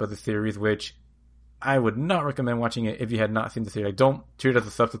recap of the series, which I would not recommend watching it if you had not seen the series. Like, don't treat it as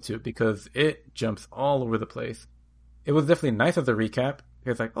a substitute, because it jumps all over the place. It was definitely nice as a recap.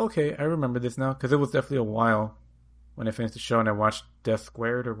 It's like, okay, I remember this now, because it was definitely a while when I finished the show and I watched Death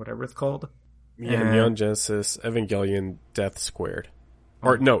Squared, or whatever it's called. Yeah, Neon Genesis Evangelion Death Squared.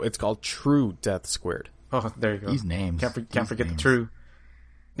 Or, no, it's called True Death Squared. Oh, there you go. These names. Can't forget the True.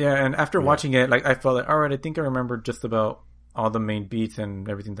 Yeah, and after watching it, like, I felt like, alright, I think I remember just about all the main beats and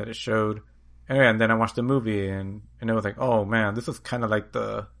everything that it showed. And then I watched the movie, and it was like, oh man, this was kind of like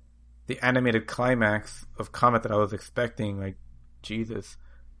the animated climax of Comet that I was expecting. Like, Jesus.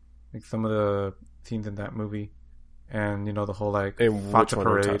 Like, some of the scenes in that movie. And, you know, the whole, like, Fata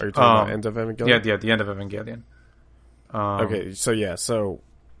parade. Are you talking about End of Evangelion? Yeah, the End of Evangelion. Okay, so yeah,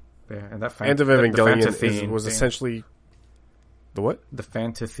 and that End of Evangelion was essentially... The what? The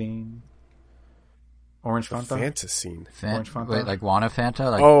Fantascene. Orange Fanta? The Fantascene. Orange Fanta? Wait, like Wanna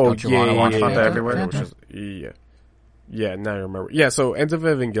Fanta? Like, don't you wanna Orange Fanta everywhere? Yeah, now I remember. Yeah, so End of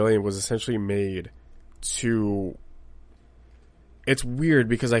Evangelion was essentially made to... It's weird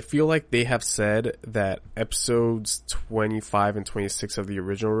because I feel like they have said that episodes 25 and 26 of the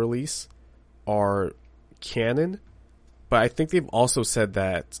original release are canon, but I think they've also said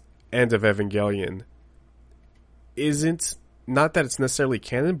that End of Evangelion isn't, not that it's necessarily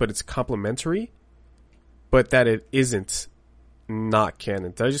canon, but it's complementary, but that it isn't not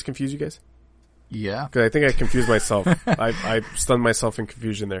canon. Did I just confuse you guys? Yeah. Because I think I confused myself. I stunned myself in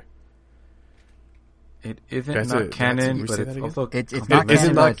confusion there. It isn't not canon, but it's also... It's It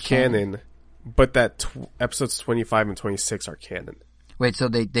isn't not canon, canon, but that episodes 25 and 26 are canon. Wait, so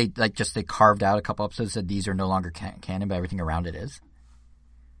they carved out a couple episodes that these are no longer canon, but everything around it is?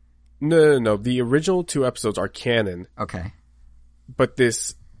 No. The original 2 episodes are canon. Okay. But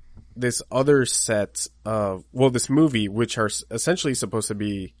this other set of... Well, this movie, which are essentially supposed to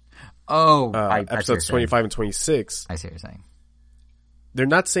be... episodes 25 and 26. I see what you're saying. They're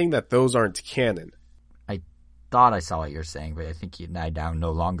not saying that those aren't canon. I thought I saw what you're saying, but I think I now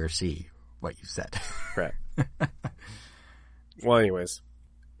no longer see what you said. Crap. Well, anyways.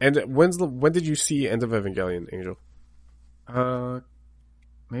 And when did you see End of Evangelion, Angel?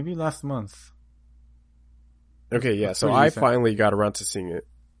 Maybe last month. Okay, yeah. It's So pretty I decent. finally got around to seeing it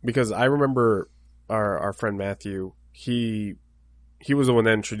because I remember our friend Matthew. He was the one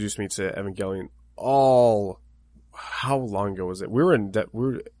that introduced me to Evangelion. How long ago was it? We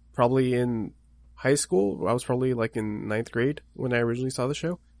were probably in high school. I was probably like in ninth grade when I originally saw the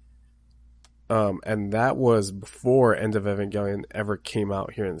show. And that was before End of Evangelion ever came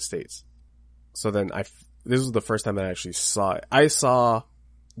out here in the States. So then this was the first time that I actually saw it. I saw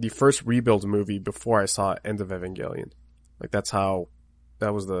the first Rebuild movie before I saw End of Evangelion. Like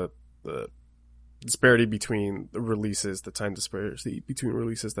that was the disparity between the releases, the time disparity between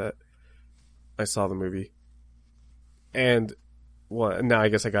releases that I saw the movie. And well, now I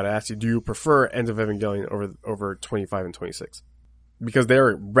guess I gotta ask you, do you prefer End of Evangelion over 25 and 26? Because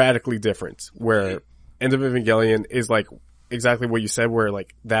they're radically different, where End of Evangelion is like exactly what you said, where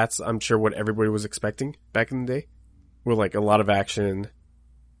like that's, I'm sure, what everybody was expecting back in the day, with like a lot of action,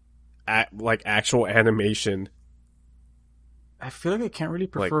 like actual animation. I feel like I can't really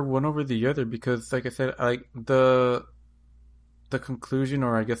prefer one over the other because, like I said, like the conclusion,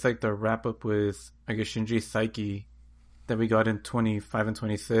 or I guess like the wrap up with, I guess, Shinji's psyche that we got in 25 and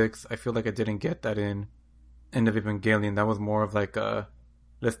 26. I feel like I didn't get that in End of Evangelion. That was more of like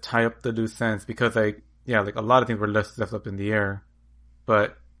let's tie up the loose ends, because like, yeah, like a lot of things were left up in the air.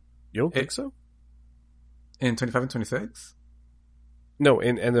 But You don't think so? in 25 and 26? No,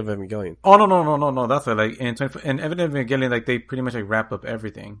 in End of Evangelion. Oh, no. That's right. Like in End of Evangelion, like they pretty much like wrap up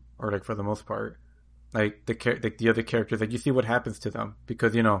everything, or like for the most part, like the other characters, like you see what happens to them,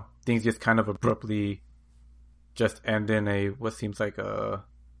 because you know things just kind of abruptly just end in what seems like a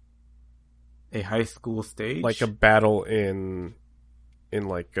high school stage, Like a battle in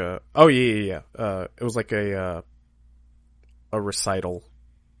like oh yeah. It was like a recital.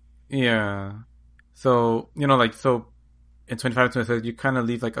 Yeah. So, you know, like, so in 25 and 26, you kind of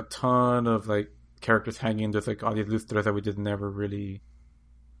leave like a ton of like characters hanging. There's like all these loose threads that we just never really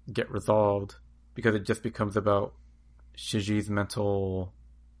get resolved, because it just becomes about Shiji's mental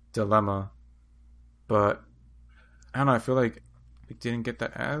dilemma. But I don't know, I feel like we didn't get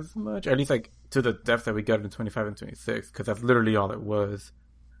that as much, at least like to the depth that we got in 25 and 26, because that's literally all it was.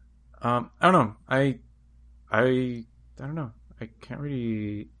 I don't know. I don't know. I can't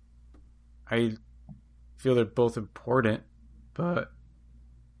really. I feel they're both important, but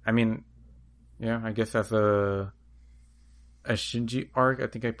I mean, yeah, I guess as a Shinji arc, I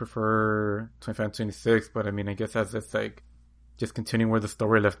think I prefer 25 and 26. But I mean, I guess as it's like just continuing where the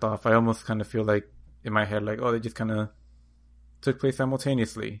story left off, I almost kind of feel like in my head, like, oh, they just kind of took place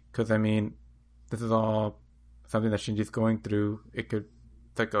simultaneously. Because I mean, this is all something that Shinji's going through. It's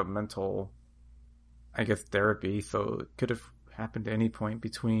like a mental, I guess, therapy. So it could have happened at any point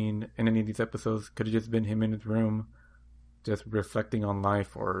in any of these episodes. Could have just been him in his room, just reflecting on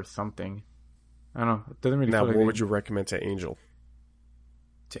life or something. I don't know. It doesn't really. Now, feel what would you recommend to Angel?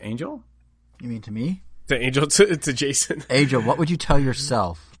 To Angel? You mean to me? To Angel, to Jason. Angel, what would you tell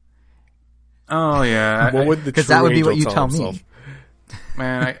yourself? Oh yeah, What would the because true that would be Angel what you tell himself? me.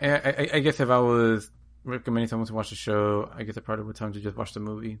 Man, I guess if I was recommending someone to watch the show, I guess I probably would tell them to just watch the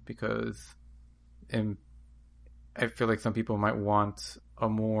movie, because I feel like some people might want a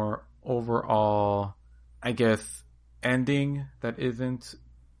more overall, I guess, ending that isn't,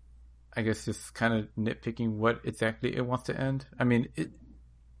 I guess, just kind of nitpicking what exactly it wants to end. I mean, it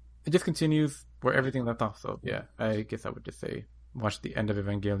just continues where everything left off. So yeah, I guess I would just say watch the End of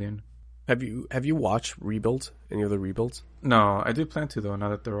Evangelion. Have you watched Rebuild? Any of the Rebuilds? No, I do plan to, though, now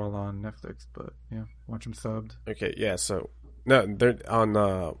that they're all on Netflix. But yeah, watch them subbed. Okay, yeah. So no, they're on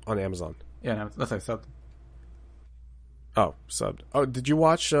Amazon. Yeah, no, that's like subbed. Oh, subbed. Oh, did you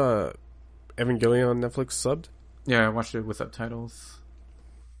watch Evangelion on Netflix subbed? Yeah, I watched it with subtitles.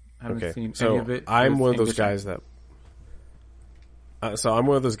 I haven't seen so any of it. I'm with one of those English. guys that. So I'm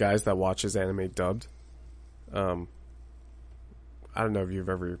one of those guys that watches anime dubbed. I don't know if you've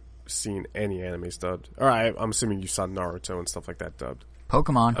ever seen any anime dubbed. Or I'm assuming you saw Naruto and stuff like that dubbed.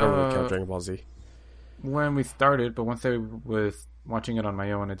 Pokemon. I don't really count Dragon Ball Z. When we started, but once I was watching it on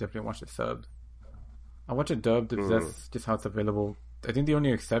my own, I definitely watched it subbed. I watch it dubbed because that's just how it's available. I think the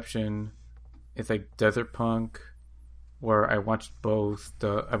only exception is like Desert Punk, where I watched both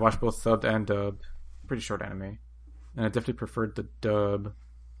subbed and dubbed. Pretty short anime, and I definitely preferred the dub.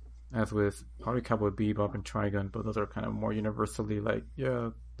 As with probably Cowboy Bebop and Trigun, but those are kind of more universally like, yeah,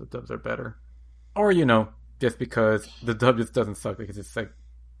 the dubs are better. Or, you know, just because the dub just doesn't suck, because it's like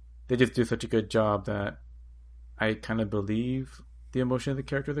they just do such a good job that I kind of believe the emotion of the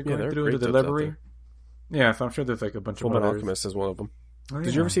character they're going through, the delivery. Yeah, so I'm sure there's like a bunch Full of Metal others. Alchemist is one of them. Oh, yeah.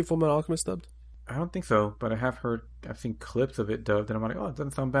 Did you ever see Full Metal Alchemist dubbed? I don't think so, but I've seen clips of it dubbed, and I'm like, oh, it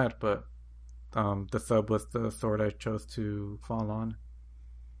doesn't sound bad, but the sub was the sword I chose to fall on.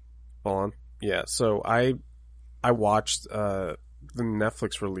 Fall on. Yeah. So I watched the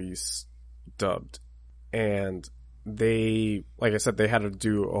Netflix release dubbed, and they, like I said, they had to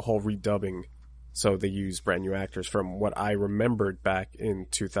do a whole redubbing. So they used brand new actors from what I remembered back in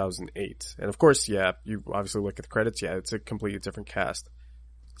 2008. And of course, yeah, you obviously look at the credits. Yeah, it's a completely different cast.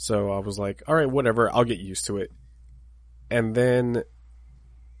 So I was like, all right, whatever. I'll get used to it. And then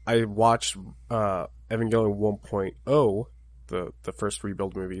I watched Evangelion 1.0, the first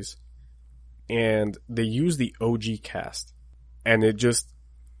rebuild movies, and they used the OG cast. And it just,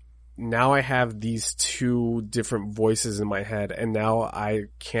 now I have these two different voices in my head, and now I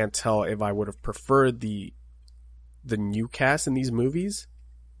can't tell if I would have preferred the new cast in these movies,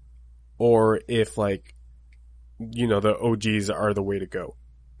 or if, like, you know, the OGs are the way to go.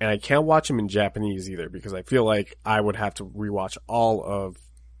 And I can't watch them in Japanese either, because I feel like I would have to rewatch all of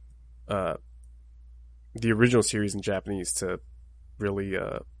the original series in Japanese to really...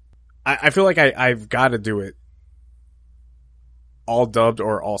 I feel like I've got to do it all dubbed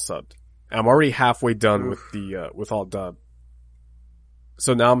or all subbed. I'm already halfway done with the with all dubbed.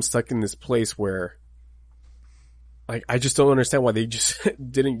 So now I'm stuck in this place where, like, I just don't understand why they just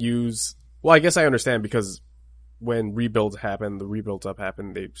didn't use... Well, I guess I understand, because when Rebuild happened, the Rebuild Up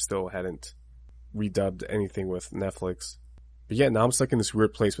happened, they still hadn't redubbed anything with Netflix. But yeah, now I'm stuck in this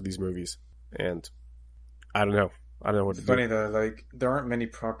weird place with these movies. And I don't know. I don't know what to do. It's funny that, like, there aren't many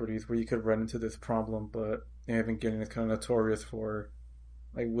properties where you could run into this problem, but Evangelion is kind of notorious for,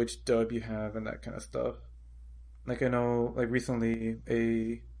 like, which dub you have and that kind of stuff. Like, I know, like, recently,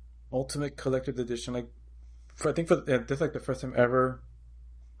 a Ultimate Collector's Edition, like, this is, like, the first time ever,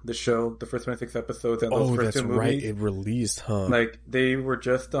 the show, the first 26 episodes, and those first two movies. Oh, that's right, it released, huh? Like, they were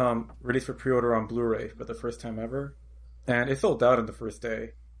just released for pre-order on Blu-ray for the first time ever, and it sold out in the first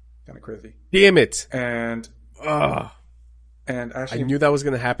day. Kind of crazy. Damn it! And actually, I knew that was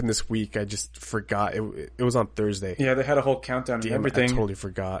going to happen this week. I just forgot. It was on Thursday. Yeah, they had a whole countdown and everything. I totally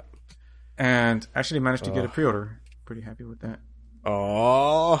forgot. And actually managed to get a pre-order. Pretty happy with that.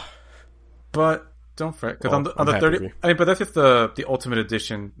 Oh, but don't fret, because on the 30th. I mean, but that's just the Ultimate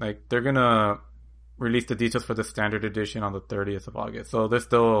Edition. Like, they're gonna release the details for the Standard Edition on the 30th of August. So there's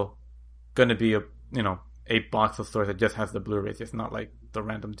still gonna be a box of stores that just has the Blu-rays. It's not like the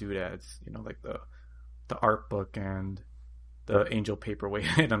random doodads. You know, like the art book and the Angel paperweight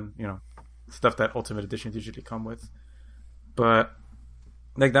and stuff that Ultimate Editions usually come with. But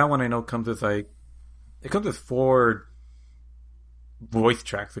like, that one I know comes with, like, it comes with 4 voice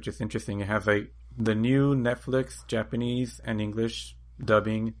tracks, which is interesting. It has, like, the new Netflix Japanese and English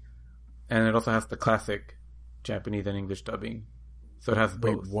dubbing, and it also has the classic Japanese and English dubbing. So it has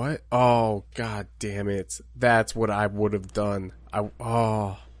both. Wait, what? Oh, god damn it. That's what I would have done.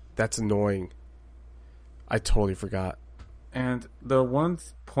 That's annoying. I totally forgot. And the one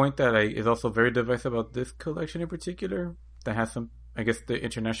point that is also very divisive about this collection in particular, that has some, I guess, the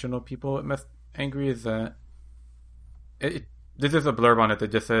international people angry, is that this is a blurb on it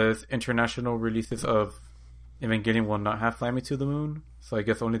that just says international releases of Evangelion will not have Fly Me to the Moon. So I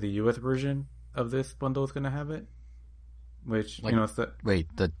guess only the US version of this bundle is going to have it. Which, like, it's the... Wait,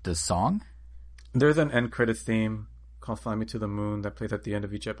 the song? There's an end credits theme called Fly Me to the Moon that plays at the end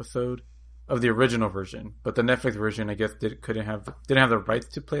of each episode of the original version. But the Netflix version, I guess, didn't have the rights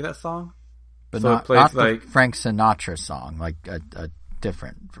to play that song. But so not the Frank Sinatra song, like a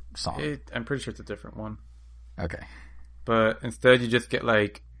different song. I'm pretty sure it's a different one. Okay. But instead you just get,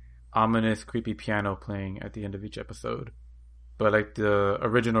 like, ominous, creepy piano playing at the end of each episode. But, like, the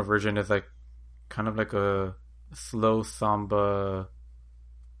original version is, like, kind of like a slow samba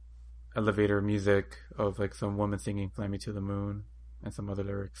elevator music of, like, some woman singing Fly Me to the Moon and some other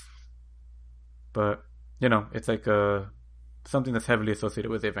lyrics. But, it's like something that's heavily associated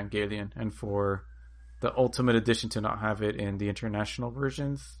with Evangelion, and for the Ultimate Edition to not have it in the international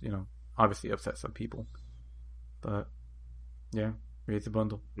versions, obviously upset some people. But yeah, raise the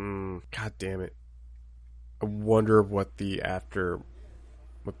bundle. God damn it. I wonder what the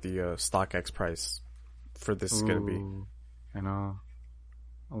StockX price for this is going to be. I know.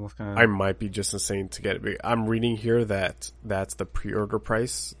 Almost kind of. I might be just insane to get it. I'm reading here that that's the pre-order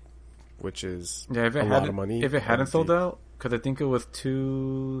price, which is a lot of money. If it hadn't sold out, because I think it was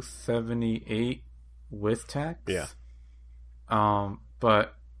 $278 with tax. Yeah.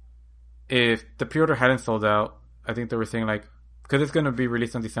 But if the pre-order hadn't sold out, I think they were saying, like, because it's going to be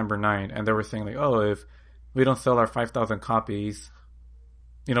released on December 9, and they were saying, like, oh, if we don't sell our 5,000 copies,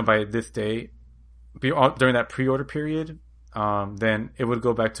 by this date, during that pre-order period, then it would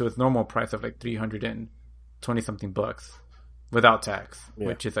go back to its normal price of, like, 320 something bucks without tax,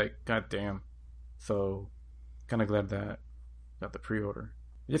 which is like, goddamn. So kind of glad that got the pre-order.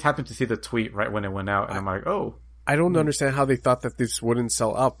 I just happened to see the tweet right when it went out, and I'm like, oh. I don't understand how they thought that this wouldn't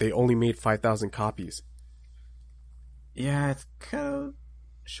sell out. They only made 5,000 copies. Yeah, it's kind of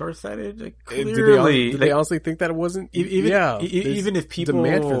short-sighted. Like, did they honestly think that it wasn't? Even if people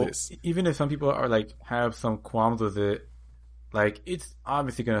demand for this, even if some people are like have some qualms with it, like it's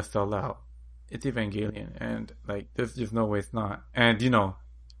obviously gonna sell out. It's Evangelion, and like there's just no way it's not. And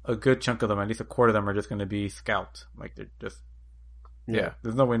a good chunk of them, at least a quarter of them, are just gonna be scalped. Like they're just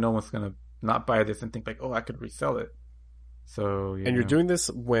There's no way no one's gonna not buy this and think like, oh, I could resell it. So and you're doing this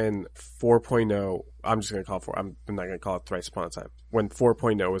when 4.0, I'm just going to call it I'm not going to call it Thrice Upon a Time. When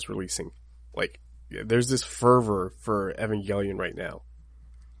 4.0 is releasing, like, there's this fervor for Evangelion right now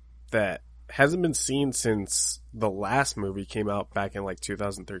that hasn't been seen since the last movie came out back in like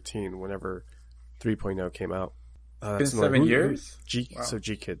 2013, whenever 3.0 came out. It's been 7 years? Wow. So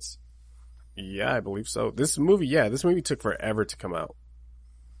G-Kids. Yeah, I believe so. This movie took forever to come out.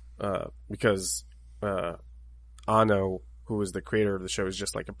 Because Anno, who was the creator of the show, is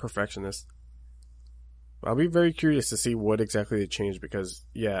just like a perfectionist. I'll be very curious to see what exactly they changed, because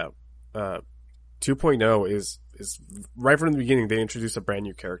 2.0 is right from the beginning they introduced a brand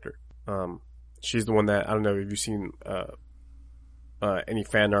new character. She's the one that, I don't know if you've seen any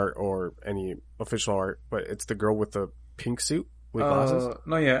fan art or any official art, but it's the girl with the pink suit with glasses.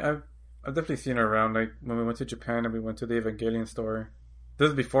 No, yeah, I've definitely seen her around. Like when we went to Japan and we went to the Evangelion store. This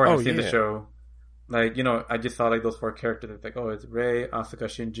is before I seen the show. Like, I just saw like those 4 characters. It's like, oh, it's Rei, Asuka,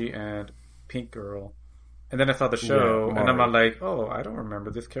 Shinji, and Pink Girl. And then I saw the show, and I'm not like, oh, I don't remember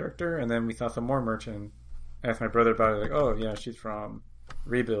this character. And then we saw some more merch, and I asked my brother about it. Like, oh, yeah, she's from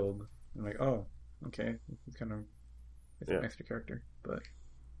Rebuild. I'm like, oh, okay, it's kind of an extra character, but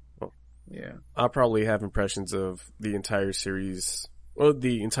yeah, I'll probably have impressions of the entire series, or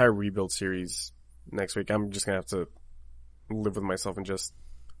the entire Rebuild series next week. I'm just gonna have to live with myself and just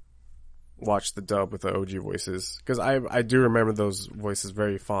watch the dub with the OG voices, because I do remember those voices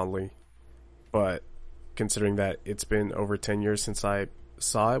very fondly, but considering that it's been over 10 years since I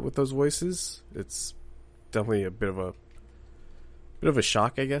saw it with those voices, it's definitely a bit of a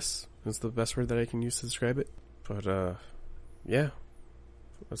shock, I guess is the best word that I can use to describe it. But yeah,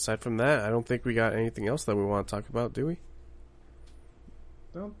 aside from that, I don't think we got anything else that we want to talk about, do we?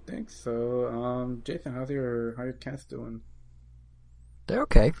 Don't think so. Jason, how's your cats doing? They're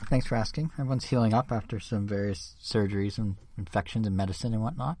okay. Thanks for asking. Everyone's healing up after some various surgeries and infections and medicine and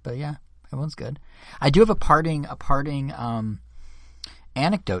whatnot. But yeah, everyone's good. I do have a parting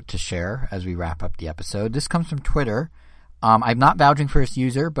anecdote to share as we wrap up the episode. This comes from Twitter. I'm not vouching for his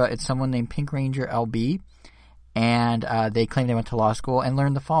user, but it's someone named Pink Ranger LB, and they claim they went to law school and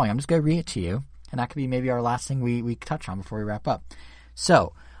learned the following. I'm just going to read it to you, and that could be maybe our last thing we touch on before we wrap up.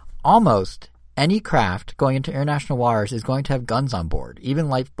 So, almost any craft going into international waters is going to have guns on board. Even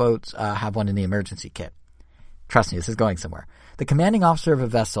lifeboats have one in the emergency kit. Trust me, this is going somewhere. The commanding officer of a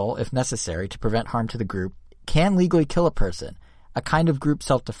vessel, if necessary to prevent harm to the group, can legally kill a person, a kind of group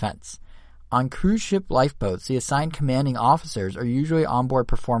self-defense. On cruise ship lifeboats, the assigned commanding officers are usually onboard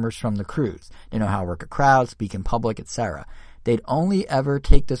performers from the cruise. They know how to work a crowd, speak in public, etc. They'd only ever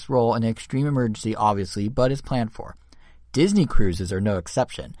take this role in an extreme emergency, obviously, but is planned for. Disney cruises are no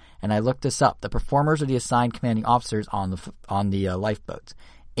exception, and I looked this up. The performers are the assigned commanding officers on the lifeboats.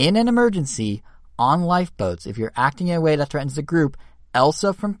 In an emergency, on lifeboats, if you're acting in a way that threatens the group,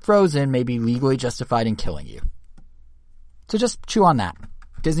 Elsa from Frozen may be legally justified in killing you. So just chew on that.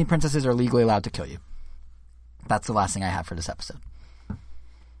 Disney princesses are legally allowed to kill you. That's the last thing I have for this episode.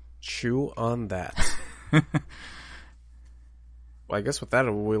 Chew on that. Well, I guess with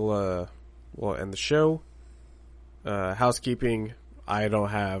that, we'll end the show. Housekeeping. I don't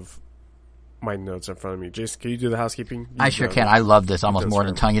have my notes in front of me. Jason, can you do the housekeeping? I sure can. I love this almost more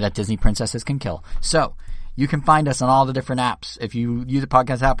than telling you that Disney princesses can kill. So, you can find us on all the different apps. If you use a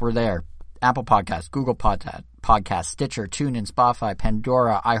podcast app, we're there. Apple Podcasts, Google Podcasts, Stitcher, TuneIn, Spotify,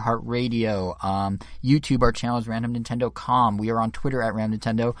 Pandora, iHeartRadio, YouTube. Our channel is Random Nintendo.com. We are on Twitter at Random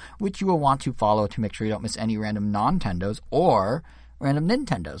Nintendo, which you will want to follow to make sure you don't miss any random non-Tendos or random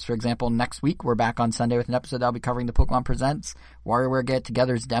Nintendos. For example, next week we're back on Sunday with an episode that'll be covering the Pokemon Presents, WarioWare Get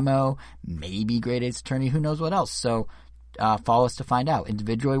Together's demo, maybe Great Ace Attorney, who knows what else. So follow us to find out.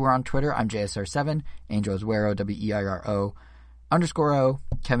 Individually, we're on Twitter. I'm JSR7. Angel is Wero, WEIRO _O.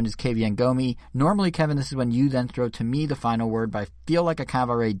 Kevin is KVN Gomi. Normally, Kevin, this is when you then throw to me the final word, but I feel like I kind of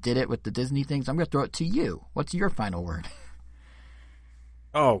already did it with the Disney things. I'm going to throw it to you. What's your final word?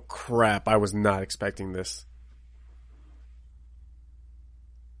 Oh, crap. I was not expecting this.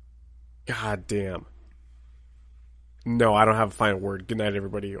 God damn. No, I don't have a final word. Good night,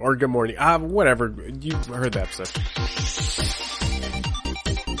 everybody. Or good morning. Whatever. You heard the episode.